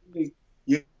gotta really,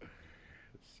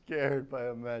 scared by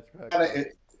a Matchbox car.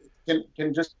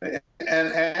 Can just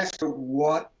and ask her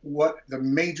what the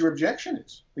major objection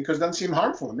is, because it doesn't seem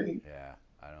harmful to me. Yeah,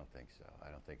 I don't think so.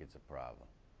 I don't think it's a problem.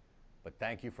 But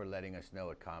thank you for letting us know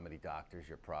at Comedy Doctors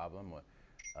your problem.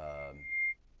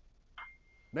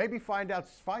 Maybe find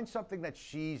something that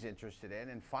she's interested in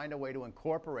and find a way to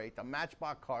incorporate the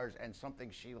Matchbox cars and something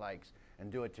she likes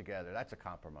and do it together. That's a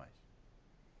compromise.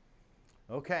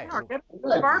 Okay.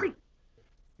 Barbie.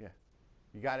 Yeah.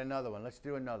 You got another one. Let's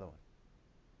do another one.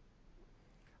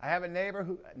 I have a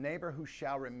neighbor who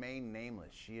shall remain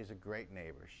nameless. She is a great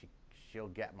neighbor. She'll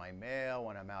get my mail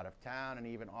when I'm out of town and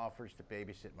even offers to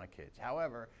babysit my kids.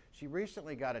 However, she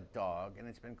recently got a dog and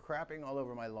it's been crapping all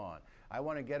over my lawn. I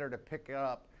want to get her to pick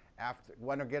up after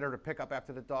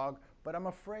the dog, but I'm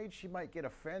afraid she might get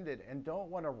offended and don't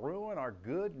want to ruin our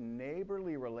good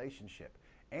neighborly relationship.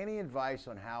 Any advice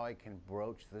on how I can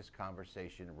broach this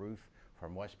conversation? Ruth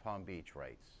from West Palm Beach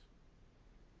writes.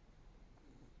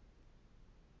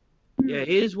 Yeah,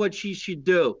 here's what she should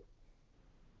do.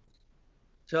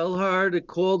 Tell her to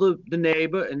call the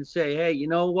neighbor and say, hey, you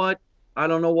know what? I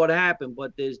don't know what happened,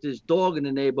 but there's this dog in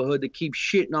the neighborhood that keeps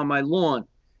shitting on my lawn.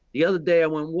 The other day I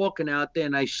went walking out there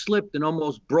and I slipped and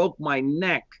almost broke my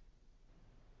neck.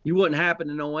 You wouldn't happen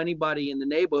to know anybody in the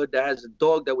neighborhood that has a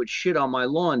dog that would shit on my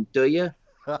lawn, do you?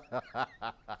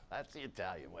 That's the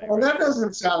Italian way. Well, that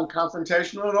doesn't sound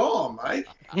confrontational at all, Mike.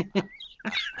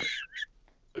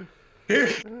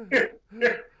 Here's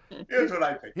what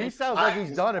I think. He sounds like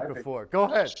he's done it before. Go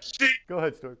ahead. Go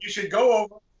ahead, Stuart. You should go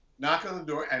over, knock on the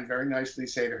door, and very nicely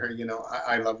say to her, you know,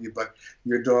 I love you, but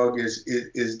your dog is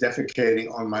defecating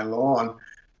on my lawn,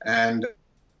 and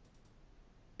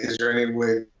is there any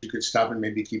way you could stop and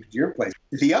maybe keep it to your place?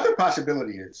 The other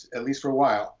possibility is, at least for a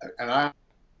while, and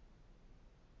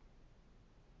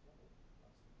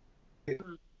it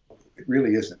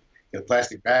really isn't. You get a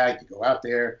plastic bag, you go out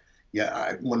there.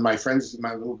 Yeah, when my friends,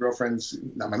 my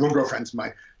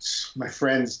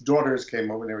friends' daughters came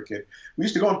over when they were kids, we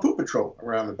used to go on poop patrol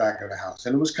around the back of the house,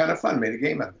 and it was kind of fun, made a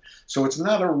game out of it. So it's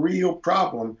not a real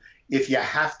problem if you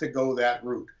have to go that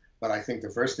route. But I think the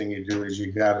first thing you do is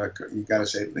you gotta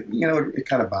say, you know, it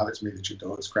kind of bothers me that your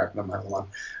dog is crapping on my lawn.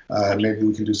 Maybe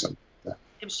we can do something like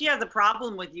that. If she has a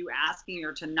problem with you asking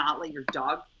her to not let your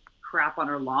dog crap on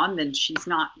her lawn, then she's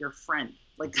not your friend.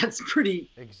 Like, that's pretty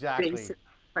basic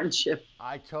friendship.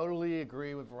 I totally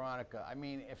agree with Veronica. I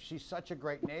mean, if she's such a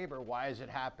great neighbor, why is it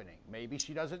happening? Maybe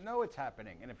she doesn't know it's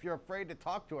happening. And if you're afraid to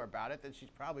talk to her about it, then she's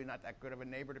probably not that good of a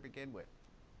neighbor to begin with.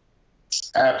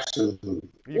 Absolutely.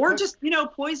 Or just, you know,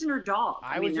 poison her dog.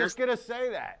 I was just going to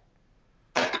say that.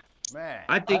 Man.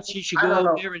 I think she should go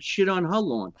over there and shit on her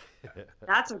lawn.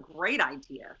 That's a great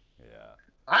idea. Yeah.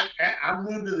 I'm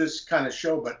new to this kind of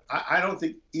show, but I don't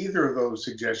think either of those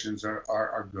suggestions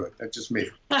are good. That's just me.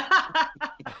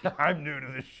 I'm new to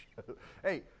this show.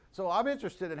 Hey, so I'm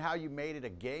interested in how you made it a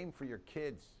game for your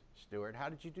kids, Stuart. How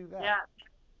did you do that? Yeah.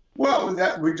 Well,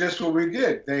 just what we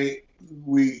did.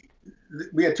 We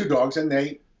had two dogs, and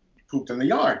they pooped in the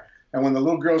yard. And when the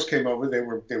little girls came over, they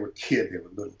were little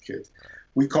kids.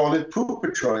 We called it Poop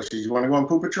Patrol. I said, "You want to go on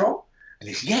Poop Patrol?" And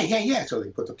they said, "Yeah." So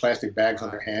they put the plastic bags on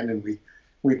their hand, and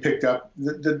we picked up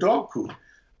the dog poop,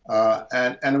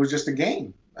 and it was just a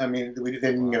game. I mean, they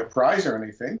didn't get a prize or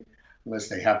anything, unless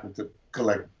they happened to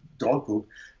collect dog poop.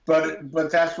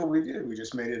 But that's what we did. We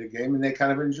just made it a game, and they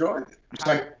kind of enjoyed it. It's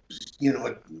like, you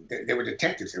know, they were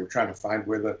detectives. They were trying to find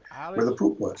where the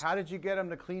poop was. How did you get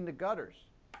them to clean the gutters?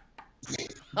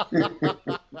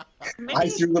 I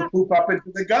threw the poop up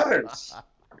into the gutters.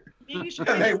 Maybe you should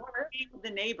with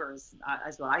the neighbors,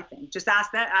 is what I think. Just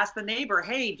ask the neighbor,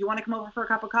 hey, do you want to come over for a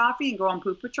cup of coffee and go on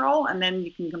Poop Patrol? And then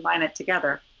you can combine it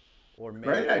together. Or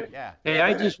maybe, yeah. Hey,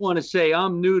 I just want to say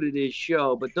I'm new to this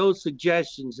show, but those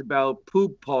suggestions about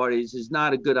poop parties is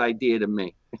not a good idea to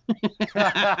me.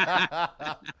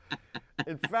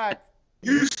 In fact,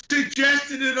 you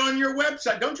suggested it on your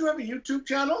website. Don't you have a YouTube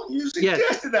channel? You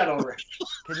suggested that already.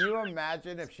 Can you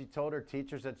imagine if she told her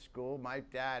teachers at school, my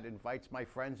dad invites my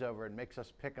friends over and makes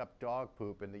us pick up dog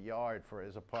poop in the yard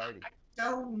as a party?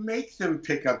 Don't make them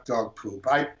pick up dog poop.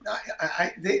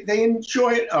 They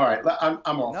enjoy it. All right,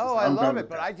 I'm off. No, I love it,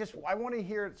 but I want to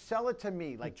hear it. Sell it to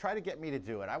me. Like, try to get me to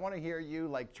do it. I want to hear you,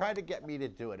 like, try to get me to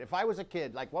do it. If I was a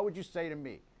kid, like, what would you say to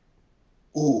me?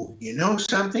 Ooh, you know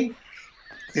something?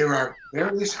 There are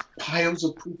various piles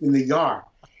of poop in the yard.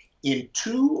 In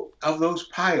two of those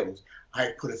piles,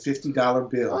 I put a $50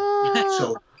 bill.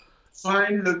 So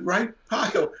find the right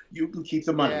pile. You can keep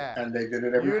the money. Yeah. And they did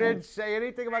it every You time. didn't say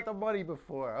anything about the money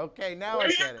before. Okay, now I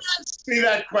get it. See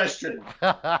that question.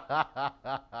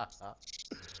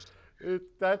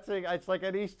 It's like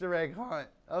an Easter egg hunt.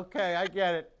 Okay, I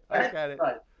get it. I get it.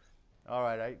 Right. All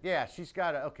right. She's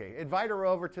got to, okay. Invite her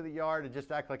over to the yard and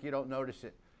just act like you don't notice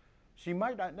it. She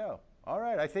might not know. All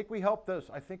right. I think we helped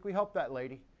that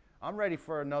lady. I'm ready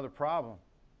for another problem.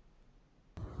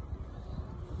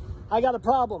 I got a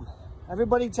problem.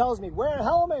 Everybody tells me, wear a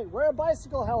helmet, wear a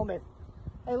bicycle helmet.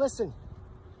 Hey, listen,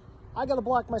 I got to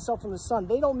block myself from the sun.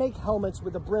 They don't make helmets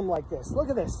with a brim like this. Look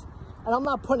at this. And I'm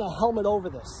not putting a helmet over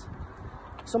this.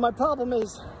 So my problem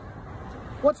is,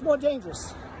 what's more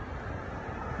dangerous?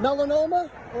 Melanoma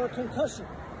or a concussion?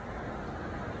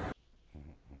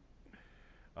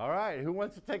 All right. Who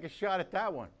wants to take a shot at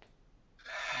that one?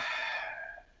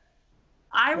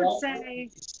 I would say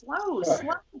slow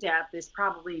death is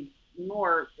probably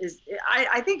more,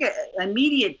 I think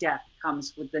immediate death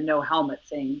comes with the no helmet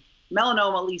thing.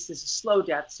 Melanoma at least is a slow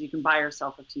death, so you can buy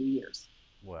yourself a few years.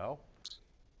 Well,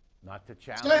 not to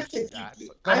challenge that.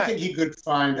 I think he could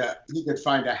find a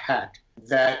hat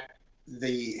that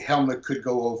the helmet could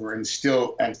go over and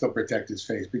still protect his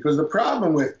face. Because the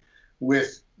problem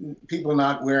with people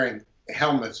not wearing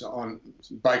helmets on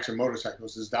bikes or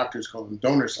motorcycles, as doctors call them,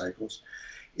 donor cycles,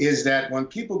 is that when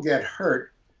people get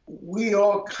hurt, we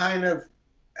all kind of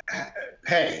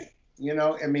pay. You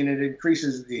know, I mean, it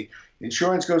increases, the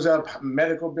insurance goes up,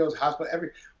 medical bills, hospital,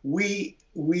 we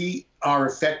are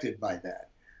affected by that.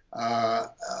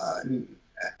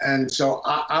 And so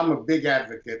I'm a big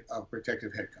advocate of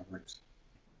protective head coverings.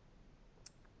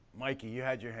 Mikey, you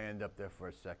had your hand up there for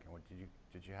a second. What,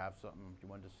 did you have something you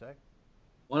wanted to say?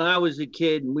 When I was a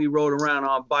kid and we rode around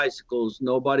on bicycles,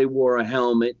 nobody wore a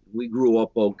helmet. We grew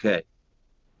up okay.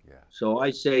 Yeah. So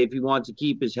I say if he wants to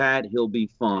keep his hat, he'll be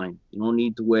fine. You don't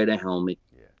need to wear the helmet.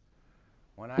 Yeah.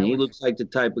 When He looks like the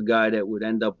type of guy that would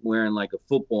end up wearing like a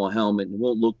football helmet and it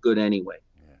won't look good anyway.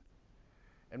 Yeah.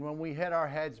 And when we hit our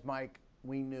heads, Mike,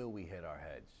 we knew we hit our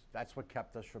heads. That's what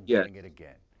kept us from doing it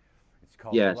again. It's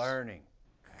called learning.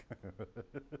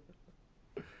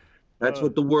 That's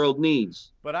what the world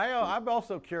needs. But I'm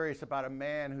also curious about a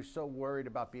man who's so worried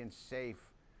about being safe,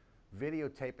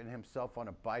 videotaping himself on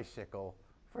a bicycle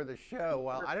for the show.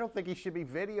 Well, I don't think he should be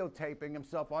videotaping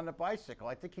himself on the bicycle.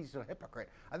 I think he's a hypocrite.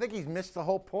 I think he's missed the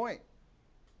whole point.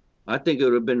 I think it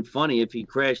would have been funny if he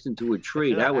crashed into a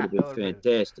tree. That would have been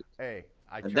fantastic. Hey,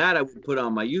 and that I would put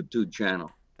on my YouTube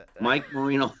channel, Mike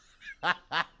Marino.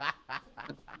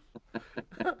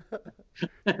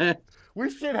 We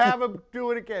should have him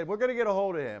do it again. We're going to get a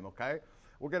hold of him, okay?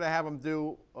 We're going to have him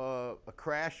do a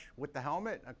crash with the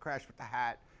helmet, a crash with the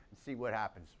hat, and see what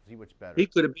happens, see what's better. He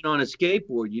could have been on a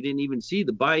skateboard. You didn't even see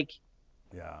the bike.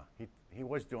 Yeah, he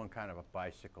was doing kind of a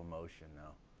bicycle motion,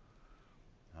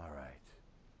 though. All right.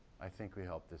 I think we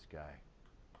helped this guy.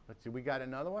 Let's see. We got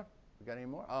another one? We got any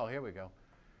more? Oh, here we go.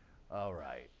 All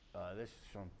right. This is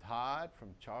from Todd from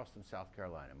Charleston, South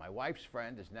Carolina. My wife's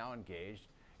friend is now engaged,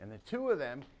 and the two of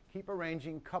them keep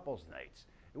arranging couples nights.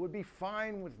 It would be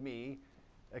fine with me,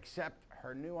 except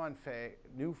her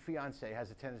new fiance has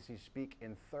a tendency to speak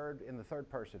in the third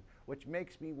person, which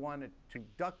makes me want to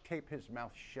duct tape his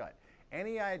mouth shut.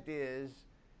 Any ideas?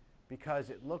 Because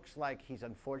it looks like he's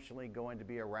unfortunately going to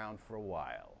be around for a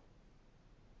while.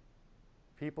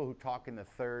 People who talk in the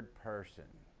third person.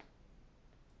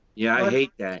 Yeah, I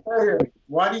hate that.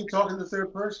 Why do you talk in the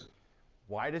third person?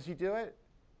 Why does he do it?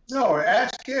 No,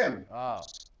 ask him. Oh.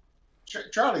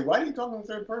 Charlie, why do you talk in the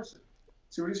third person?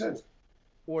 See what he says.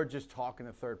 Or just talk in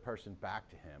the third person back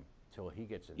to him till he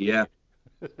gets annoyed. Yeah.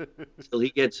 Till he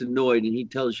gets annoyed and he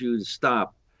tells you to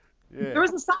stop. Yeah. There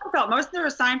was a Seinfeld. Wasn't there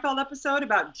a Seinfeld episode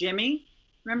about Jimmy?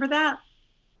 Remember that?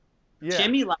 Yeah.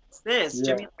 Jimmy likes this. Yeah.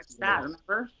 Jimmy likes that.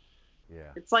 Remember?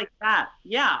 Yeah. It's like that.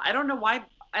 Yeah. I don't know why.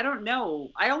 I don't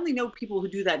know. I only know people who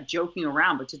do that joking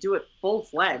around, but to do it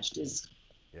full-fledged is.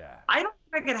 Yeah. I don't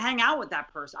think I could hang out with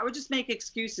that person. I would just make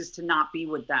excuses to not be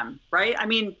with them, right? I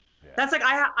mean, that's like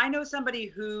I know somebody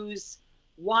whose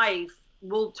wife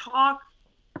will talk.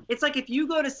 It's like if you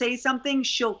go to say something,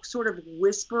 she'll sort of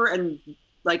whisper and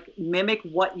like mimic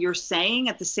what you're saying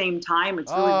at the same time.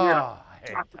 It's really weird. I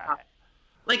hate that.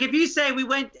 Like if you say we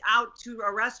went out to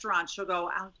a restaurant, she'll go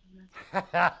out to a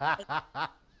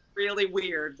restaurant. Really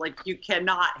weird. Like you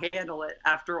cannot handle it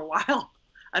after a while.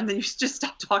 And then you just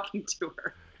stop talking to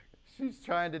her. She's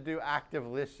trying to do active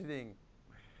listening.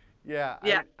 Yeah,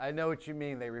 I know what you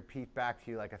mean. They repeat back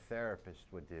to you like a therapist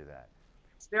would do that.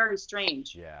 It's very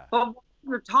strange. Yeah. But while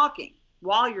you're talking,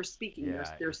 while you're speaking,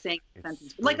 they're saying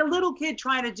sentences. Like a little kid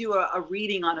trying to do a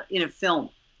reading in a film,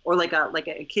 or like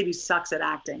a kid who sucks at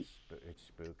acting. It's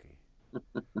spooky.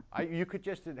 You could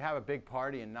just have a big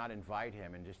party and not invite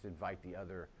him, and just invite the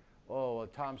other. Oh,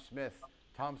 Tom Smith.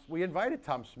 We invited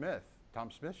Tom Smith. Tom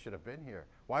Smith should have been here.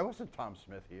 Why wasn't Tom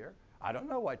Smith here? I don't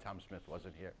know why Tom Smith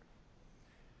wasn't here.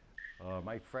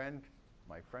 My friend's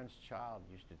child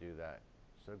used to do that.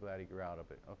 So glad he grew out of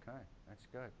it. Okay, that's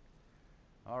good.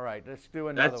 All right, let's do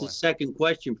another one. That's the second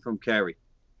question from Carrie.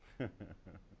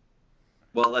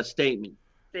 Well, a statement.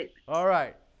 All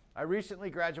right. I recently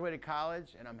graduated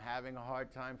college, and I'm having a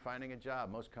hard time finding a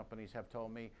job. Most companies have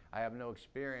told me I have no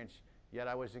experience, yet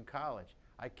I was in college.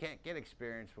 I can't get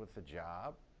experience with the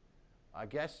job. I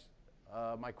guess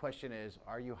my question is,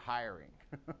 are you hiring?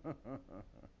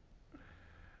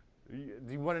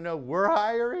 Do you want to know we're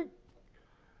hiring?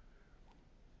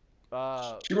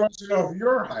 She wants to know if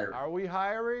you're hiring. Are we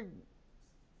hiring?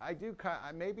 I do.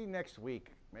 Maybe next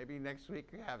week. Maybe next week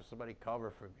we have somebody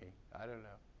cover for me. I don't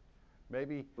know.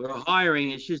 Maybe. We're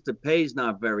hiring. It's just the pay's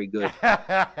not very good. Hey,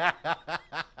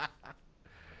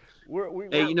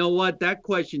 you know what? That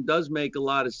question does make a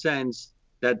lot of sense.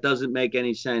 That doesn't make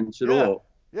any sense at all.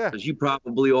 Yeah. Because you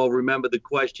probably all remember the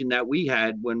question that we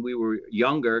had when we were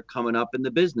younger coming up in the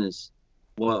business.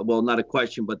 Well, not a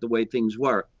question, but the way things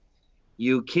were.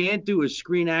 You can't do a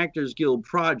Screen Actors Guild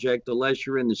project unless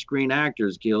you're in the Screen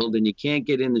Actors Guild, and you can't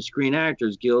get in the Screen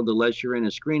Actors Guild unless you're in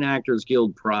a Screen Actors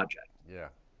Guild project. Yeah.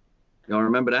 Y'all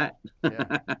remember that?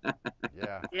 Yeah.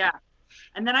 Yeah. Yeah.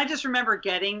 And then I just remember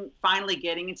finally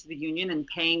getting into the union and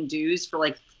paying dues for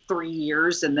like 3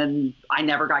 years, and then I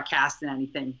never got cast in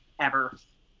anything ever.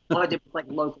 All I did was like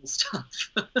local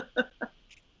stuff.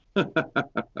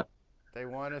 They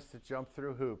want us to jump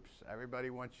through hoops. Everybody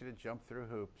wants you to jump through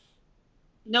hoops.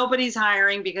 Nobody's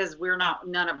hiring because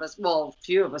none of us, well,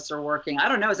 few of us are working. I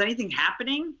don't know. Is anything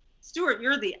happening? Stuart,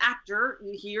 you're the actor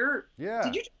here.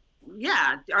 Yeah.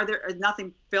 Yeah. Are there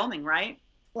nothing filming, right?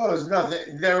 Well, there's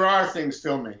nothing. There are things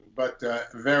filming, but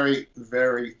very,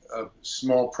 very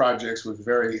small projects with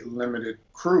very limited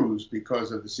crews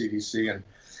because of the CDC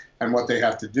and what they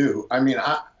have to do. I mean,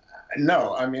 I'm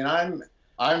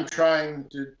trying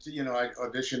to I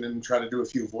audition and try to do a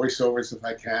few voiceovers if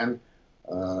I can.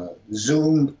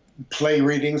 Zoom play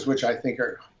readings, which I think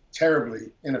are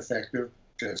terribly ineffective,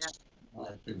 just my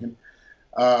opinion.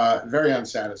 Very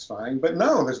unsatisfying. But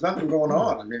no, there's nothing going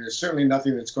on. I mean, there's certainly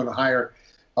nothing that's going to hire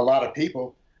a lot of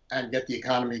people and get the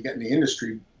economy, getting the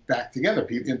industry back together.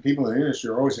 People in the industry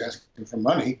are always asking for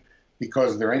money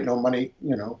because there ain't no money,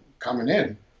 coming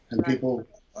in. And people,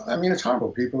 I mean, it's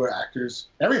horrible. People are actors,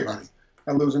 everybody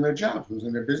are losing their jobs,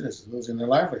 losing their businesses, losing their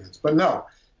livelihoods. But no,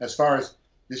 as far as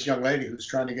this young lady who's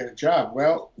trying to get a job,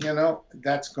 well,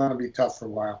 that's going to be tough for a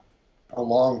while, a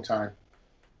long time.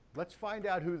 Let's find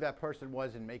out who that person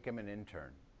was and make him an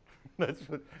intern. That's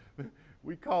what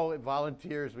we call it,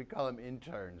 volunteers. We call them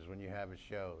interns when you have a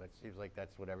show. That seems like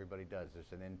that's what everybody does.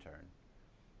 There's an intern.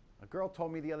 A girl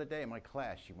told me the other day in my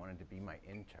class she wanted to be my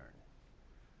intern.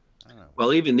 I don't know.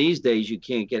 Well, even these days, you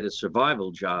can't get a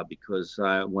survival job because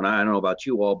I don't know about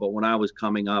you all, but when I was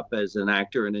coming up as an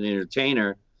actor and an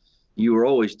entertainer, you were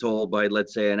always told by,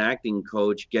 let's say, an acting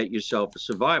coach, get yourself a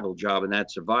survival job. And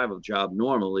that survival job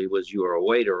normally was you were a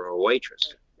waiter or a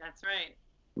waitress. That's right.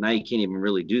 Now you can't even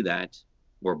really do that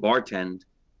or bartend.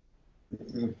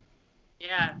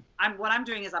 Yeah. What I'm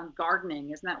doing is I'm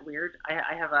gardening. Isn't that weird?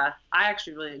 I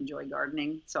actually really enjoy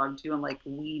gardening. So I'm doing like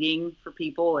weeding for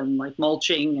people and like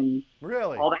mulching and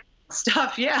really all that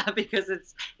stuff. Yeah. Because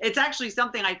it's actually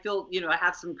something I feel, I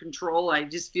have some control. I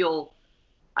just feel,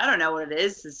 I don't know what it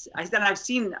is. I've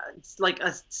seen like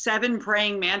 7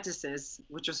 praying mantises,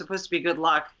 which are supposed to be good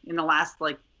luck, in the last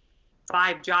like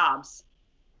 5 jobs.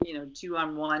 2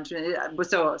 on 1.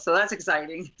 So that's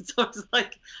exciting. So it's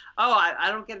like, oh,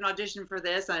 I don't get an audition for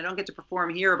this, and I don't get to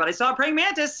perform here, but I saw a praying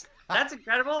mantis. That's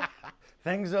incredible.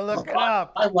 Things are looking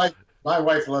up. My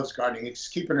wife loves gardening. It's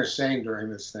keeping her sane during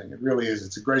this thing. It really is.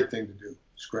 It's a great thing to do.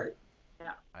 It's great.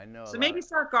 Yeah, I know. So maybe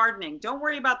start gardening. Don't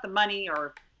worry about the money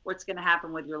or what's going to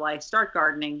happen with your life. Start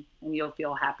gardening, and you'll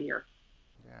feel happier.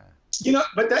 Yeah.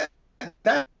 But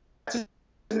that's an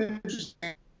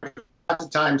interesting. Lots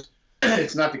of times.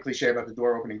 It's not the cliche about the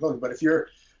door opening and closing, but if you're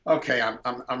okay,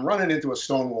 I'm running into a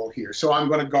stone wall here, so I'm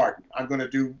going to garden. I'm going to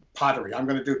do pottery.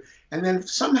 And then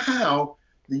somehow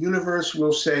the universe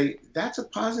will say, that's a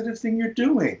positive thing you're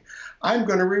doing. I'm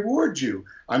going to reward you.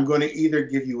 I'm going to either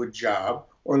give you a job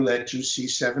or let you see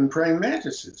 7 praying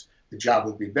mantises. The job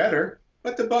will be better,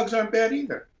 but the bugs aren't bad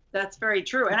either. That's very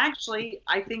true. And actually,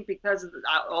 I think because of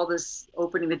all this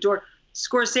opening the door,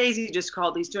 Scorsese just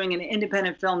called. He's doing an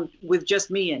independent film with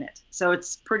just me in it, so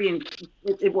it's pretty.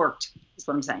 It worked. Is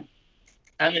what I'm saying.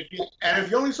 And if you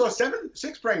only saw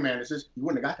 6 praying mantises, you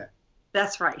wouldn't have got that.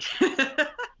 That's right.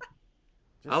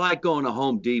 I like going to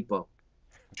Home Depot.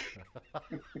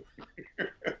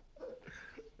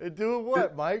 They're doing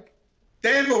what, Mike?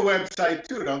 They have a website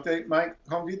too, don't they, Mike?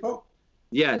 Home Depot.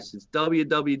 Yes, it's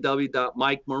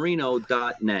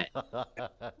www.mikemarino.net.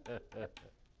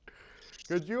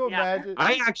 Could you imagine?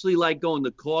 I actually like going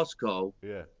to Costco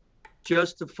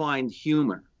just to find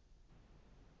humor.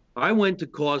 I went to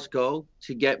Costco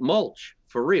to get mulch,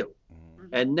 for real. Mm-hmm.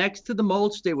 And next to the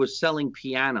mulch, they were selling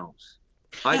pianos.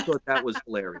 I thought that was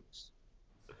hilarious.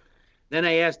 Then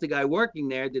I asked the guy working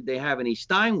there, did they have any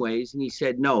Steinways? And he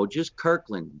said, no, just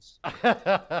Kirklands. That's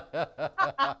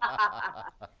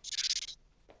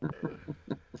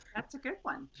a good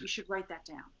one. You should write that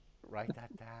down. Write that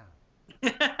down.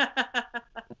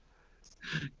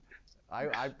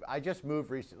 I just moved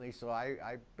recently, so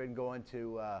I've been going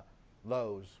to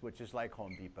Lowe's, which is like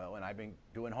Home Depot, and I've been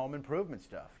doing home improvement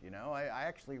stuff. I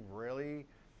actually really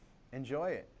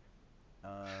enjoy it.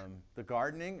 The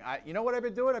gardening, you know what I've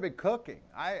been doing? I've been cooking.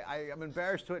 I'm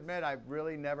embarrassed to admit I've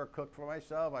really never cooked for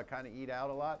myself. I kind of eat out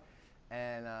a lot.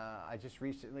 And I just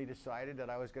recently decided that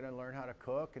I was going to learn how to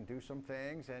cook and do some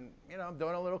things. And, you know, I'm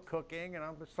doing a little cooking and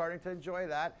I'm starting to enjoy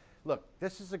that. Look,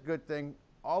 this is a good thing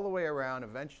all the way around.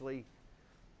 Eventually,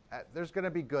 there's going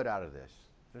to be good out of this.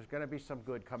 There's going to be some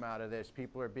good come out of this.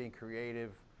 People are being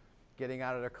creative, getting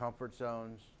out of their comfort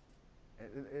zones.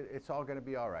 It's all going to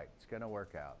be all right. It's going to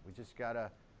work out. We just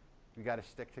we got to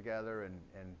stick together,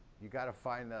 and you got to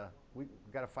find we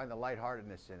got to find the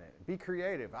lightheartedness in it. Be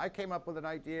creative. I came up with an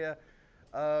idea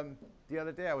the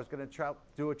other day. I was going to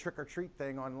do a trick-or-treat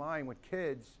thing online with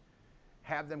kids,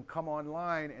 have them come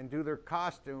online and do their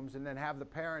costumes, and then have the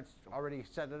parents already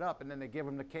set it up, and then they give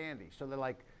them the candy. So they're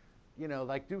like, you know,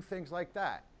 like do things like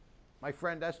that. My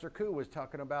friend Esther Koo was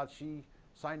talking about, she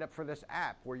signed up for this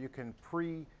app where you can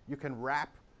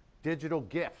wrap digital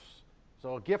gifts.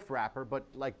 So a gift wrapper, but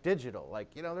like digital, like,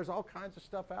 you know, there's all kinds of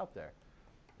stuff out there.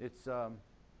 It's,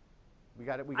 we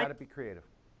got to be creative.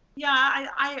 Yeah,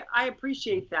 I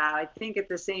appreciate that. I think at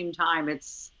the same time,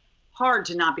 it's hard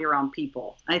to not be around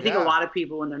people. And I think a lot of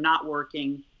people, when they're not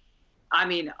working, I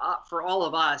mean, for all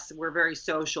of us, we're very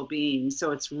social beings.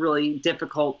 So it's really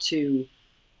difficult to,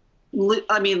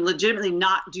 legitimately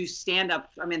not do stand-up.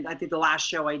 I mean, I think the last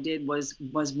show I did was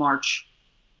March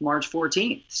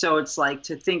 14th. So it's like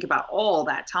to think about all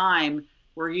that time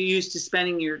where you're used to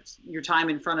spending your time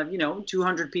in front of, you know,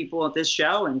 200 people at this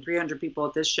show and 300 people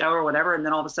at this show or whatever. And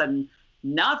then all of a sudden,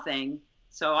 nothing.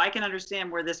 So I can understand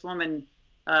where this woman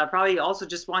probably also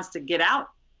just wants to get out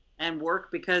and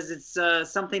work because it's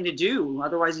something to do.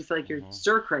 Otherwise, you feel like you're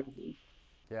stir crazy.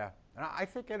 Yeah. And I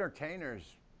think entertainers,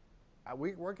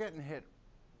 we're getting hit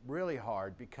really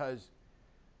hard because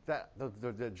the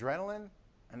adrenaline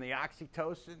and the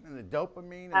oxytocin and the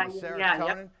dopamine and the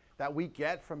serotonin that we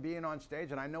get from being on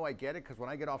stage, and I know I get it because when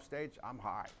I get off stage, I'm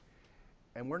high.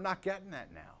 And we're not getting that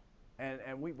now.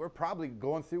 And we're probably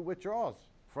going through withdrawals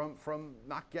from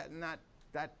not getting that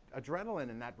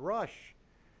adrenaline and that rush.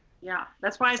 Yeah,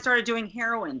 that's why I started doing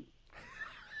heroin.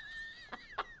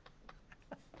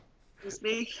 Just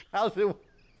me. How's it?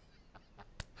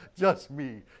 Just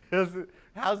me.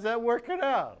 How's that working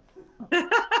out?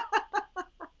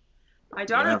 My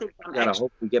daughter thinks I'm gotta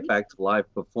hope we get back to live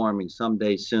performing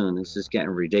someday soon. This is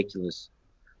getting ridiculous.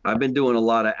 I've been doing a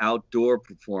lot of outdoor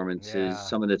performances. Yeah.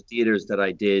 Some of the theaters that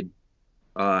I did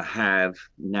have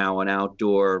now an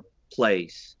outdoor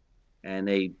place, and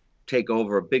they take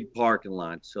over a big parking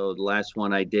lot. So the last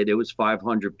one I did, it was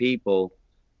 500 people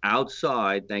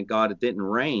outside. Thank God it didn't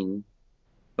rain,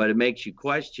 but it makes you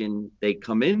question. They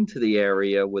come into the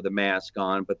area with a mask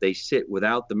on, but they sit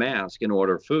without the mask and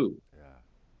order food.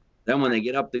 Then when they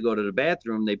get up to go to the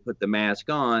bathroom, they put the mask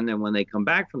on, and when they come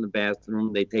back from the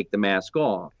bathroom, they take the mask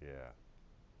off. Yeah.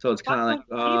 So it's kind of like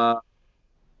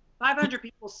 500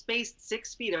 people spaced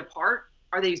 6 feet apart.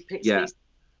 Are they spaced? Yeah.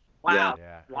 Wow.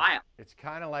 Yeah. Wow. It's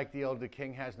kind of like the old "The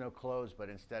King Has No Clothes," but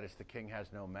instead it's "The King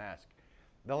Has No Mask."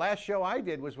 The last show I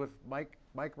did was with Mike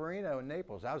Marino in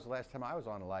Naples. That was the last time I was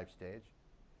on a live stage.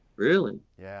 Really?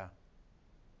 Yeah.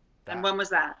 And when was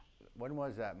that? When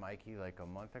was that, Mikey? Like a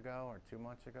month ago or 2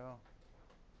 months ago?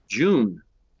 June.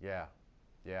 Yeah,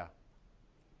 yeah.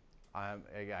 I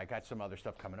got some other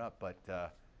stuff coming up, but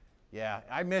yeah,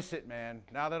 I miss it, man.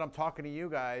 Now that I'm talking to you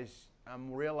guys,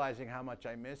 I'm realizing how much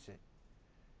I miss it.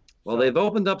 Well, they've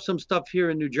opened up some stuff here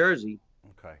in New Jersey.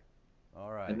 Okay,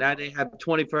 all right. And now they have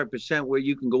 25% where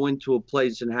you can go into a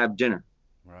place and have dinner.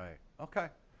 Right. Okay.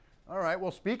 All right.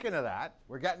 Well, speaking of that,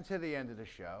 we're getting to the end of the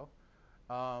show.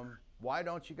 Why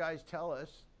don't you guys tell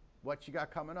us what you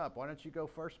got coming up? Why don't you go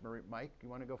first, Mike? You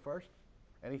want to go first?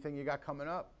 Anything you got coming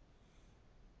up?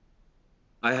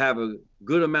 I have a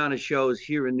good amount of shows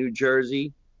here in New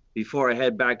Jersey before I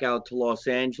head back out to Los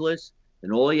Angeles.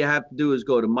 And all you have to do is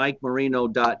go to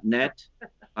mikemarino.net.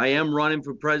 I am running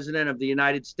for president of the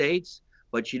United States,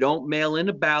 but you don't mail in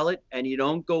a ballot and you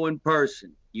don't go in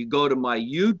person. You go to my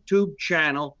YouTube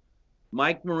channel,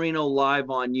 Mike Marino Live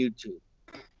on YouTube.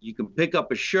 You can pick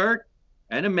up a shirt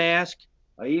and a mask.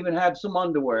 I even have some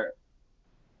underwear.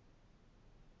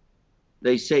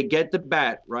 They say get the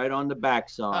bat right on the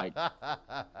backside. All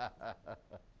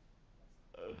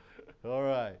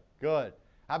right, good.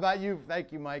 How about you?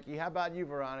 Thank you, Mikey. How about you,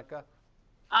 Veronica?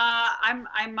 I'm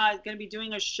going to be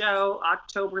doing a show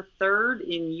October 3rd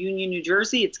in Union, New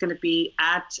Jersey. It's going to be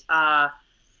at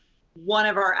one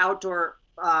of our outdoor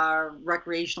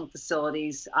recreational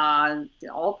facilities,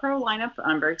 all pro lineup.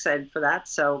 I'm very excited for that.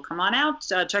 So come on out,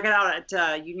 check it out at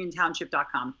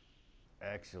uniontownship.com.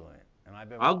 Excellent. And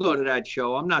I'll go to that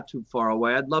show. I'm not too far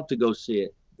away. I'd love to go see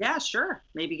it. Yeah, sure.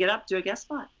 Maybe get up, do a guest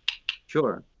spot.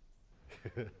 Sure.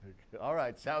 All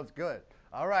right. Sounds good.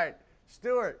 All right.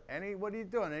 Stuart, what are you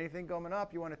doing? Anything coming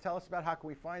up? You want to tell us about? How can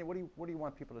we find you? What do you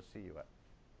want people to see you at?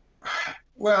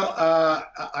 Well,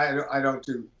 I don't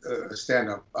do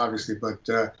stand-up, obviously, but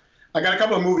I got a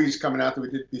couple of movies coming out that we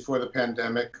did before the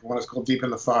pandemic. One is called Deep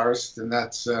in the Forest, and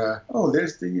that's,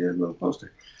 there's the little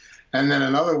poster. And then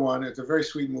another one, it's a very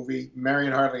sweet movie.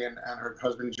 Marion Hartley and her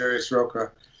husband, Jerry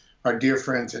Sroka, are dear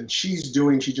friends, and she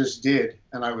just did,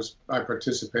 and I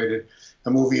participated, a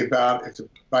movie it's a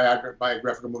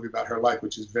biographical movie about her life,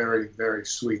 which is very, very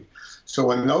sweet. So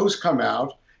when those come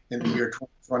out in the year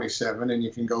 2027, and you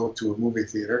can go to a movie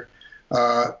theater,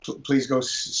 please go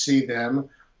see them.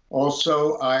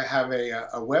 Also, I have a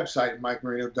website,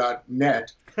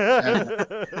 mikemarino.net,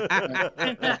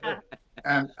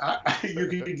 and you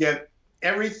can get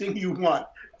everything you want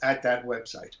at that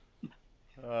website.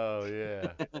 Oh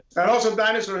yeah. And also,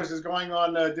 Dinosaurs is going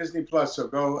on Disney Plus, so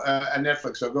go and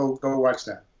Netflix. So go watch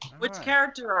that. Which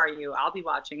character are you? I'll be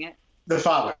watching it. The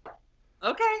father.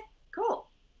 Okay, cool.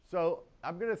 So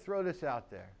I'm gonna throw this out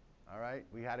there. All right,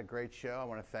 we had a great show. I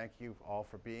want to thank you all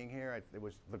for being here. It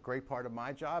was the great part of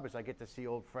my job is I get to see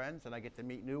old friends and I get to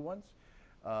meet new ones.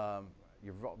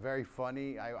 You're very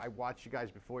funny. I watch you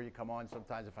guys before you come on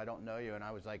sometimes if I don't know you, and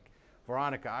I was like,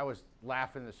 Veronica, I was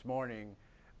laughing this morning.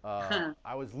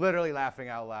 I was literally laughing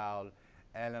out loud,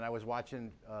 and then I was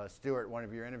watching Stuart, one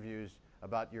of your interviews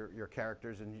about your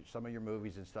characters and some of your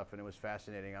movies and stuff, and it was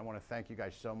fascinating. I want to thank you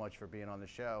guys so much for being on the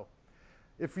show.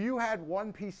 If you had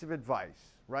one piece of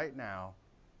advice right now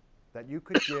that you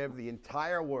could give the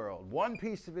entire world, one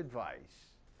piece of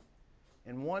advice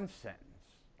in one sentence,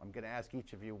 I'm going to ask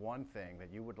each of you one thing that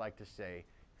you would like to say.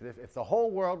 If the whole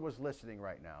world was listening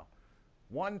right now,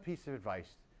 one piece of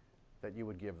advice that you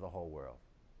would give the whole world.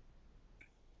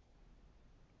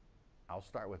 I'll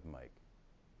start with Mike.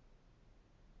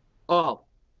 Oh,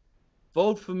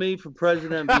 vote for me for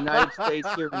president of the United States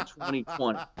here in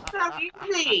 2020. So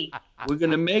easy. We're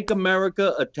going to make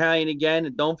America Italian again.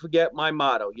 And don't forget my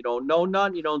motto. You don't know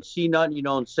nothing, you don't see nothing, you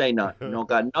don't say nothing. You don't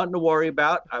got nothing to worry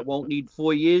about. I won't need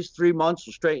 4 years, 3 months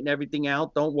to straighten everything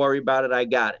out. Don't worry about it. I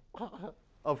got it.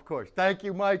 Of course. Thank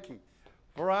you, Mikey.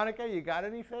 Veronica, you got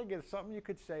anything? Is something you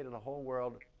could say to the whole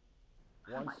world?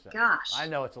 Oh my gosh. I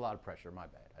know it's a lot of pressure. My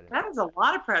bad. That is a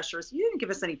lot of pressure. So you didn't give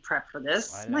us any prep for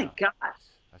this. My gosh.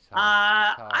 That's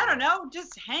I don't know.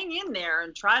 Just hang in there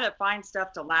and try to find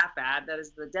stuff to laugh at. That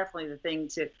is definitely the thing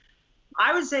to.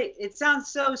 I would say it sounds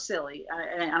so silly,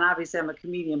 and obviously I'm a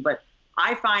comedian, but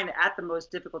I find at the most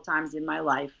difficult times in my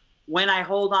life when I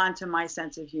hold on to my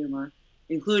sense of humor,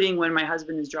 including when my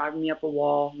husband is driving me up a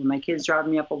wall, when my kids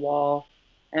driving me up a wall,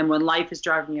 and when life is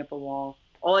driving me up a wall.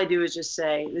 All I do is just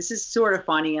say, this is sort of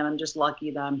funny, and I'm just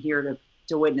lucky that I'm here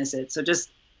to witness it. So just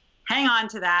hang on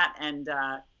to that, and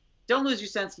don't lose your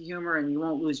sense of humor, and you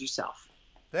won't lose yourself.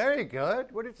 Very good.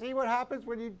 See what happens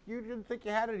when you didn't think you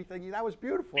had anything. That was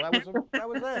beautiful. That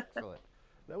was excellent.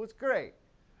 That was great.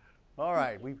 All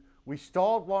right, we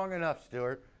stalled long enough,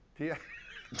 Stuart.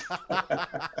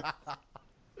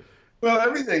 Well,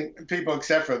 everything, people,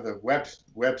 except for the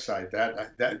website,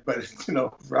 but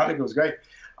Veronica was great.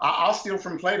 I'll steal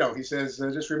from Plato. He says,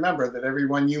 just remember that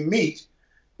everyone you meet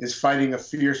is fighting a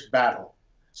fierce battle.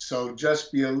 So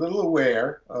just be a little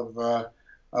aware of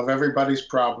everybody's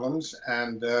problems,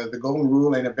 and the golden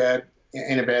rule ain't a bad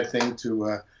thing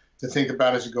to think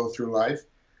about as you go through life.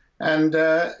 And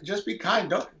just be kind.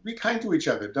 Don't be kind to each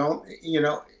other. Don't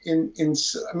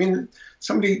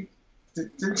somebody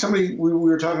we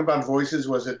were talking about voices.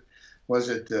 Was it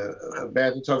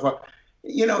bad to talk about?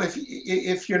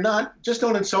 If you're not, just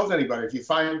don't insult anybody. If you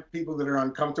find people that are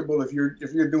uncomfortable, if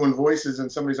you're doing voices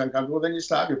and somebody's uncomfortable, then you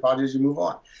stop, you apologize, you move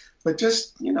on. But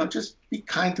just be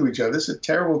kind to each other. This is a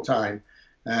terrible time,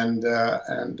 and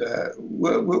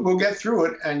we'll get through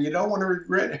it. And you don't want to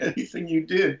regret anything you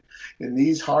did in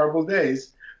these horrible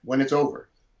days when it's over.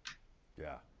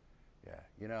 Yeah.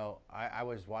 I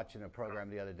was watching a program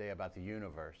the other day about the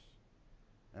universe,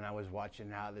 and I was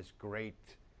watching how this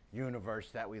great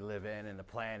universe that we live in and the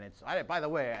planets. By the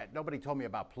way, nobody told me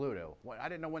about Pluto. I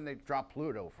didn't know when they dropped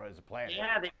Pluto as a planet.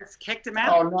 Yeah, they just kicked him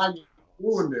out. Oh, now you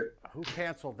ruined it. Who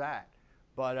canceled that?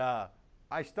 But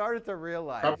I started to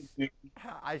realize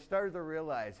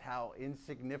how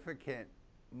insignificant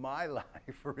my life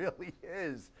really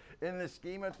is in the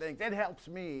scheme of things. It helps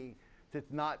me to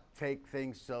not take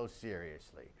things so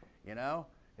seriously,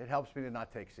 It helps me to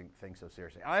not take things so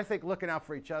seriously. And I think looking out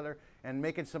for each other and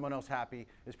making someone else happy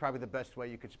is probably the best way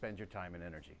you could spend your time and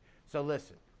energy. So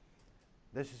listen,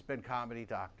 this has been Comedy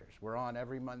Doctors. We're on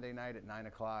every Monday night at 9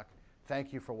 o'clock.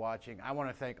 Thank you for watching. I want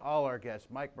to thank all our guests,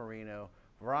 Mike Marino,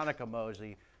 Veronica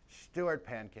Mosey, Stuart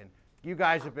Pankin. You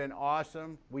guys have been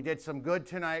awesome. We did some good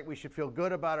tonight. We should feel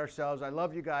good about ourselves. I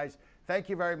love you guys. Thank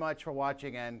you very much for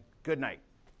watching, and good night.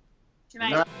 Good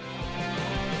night.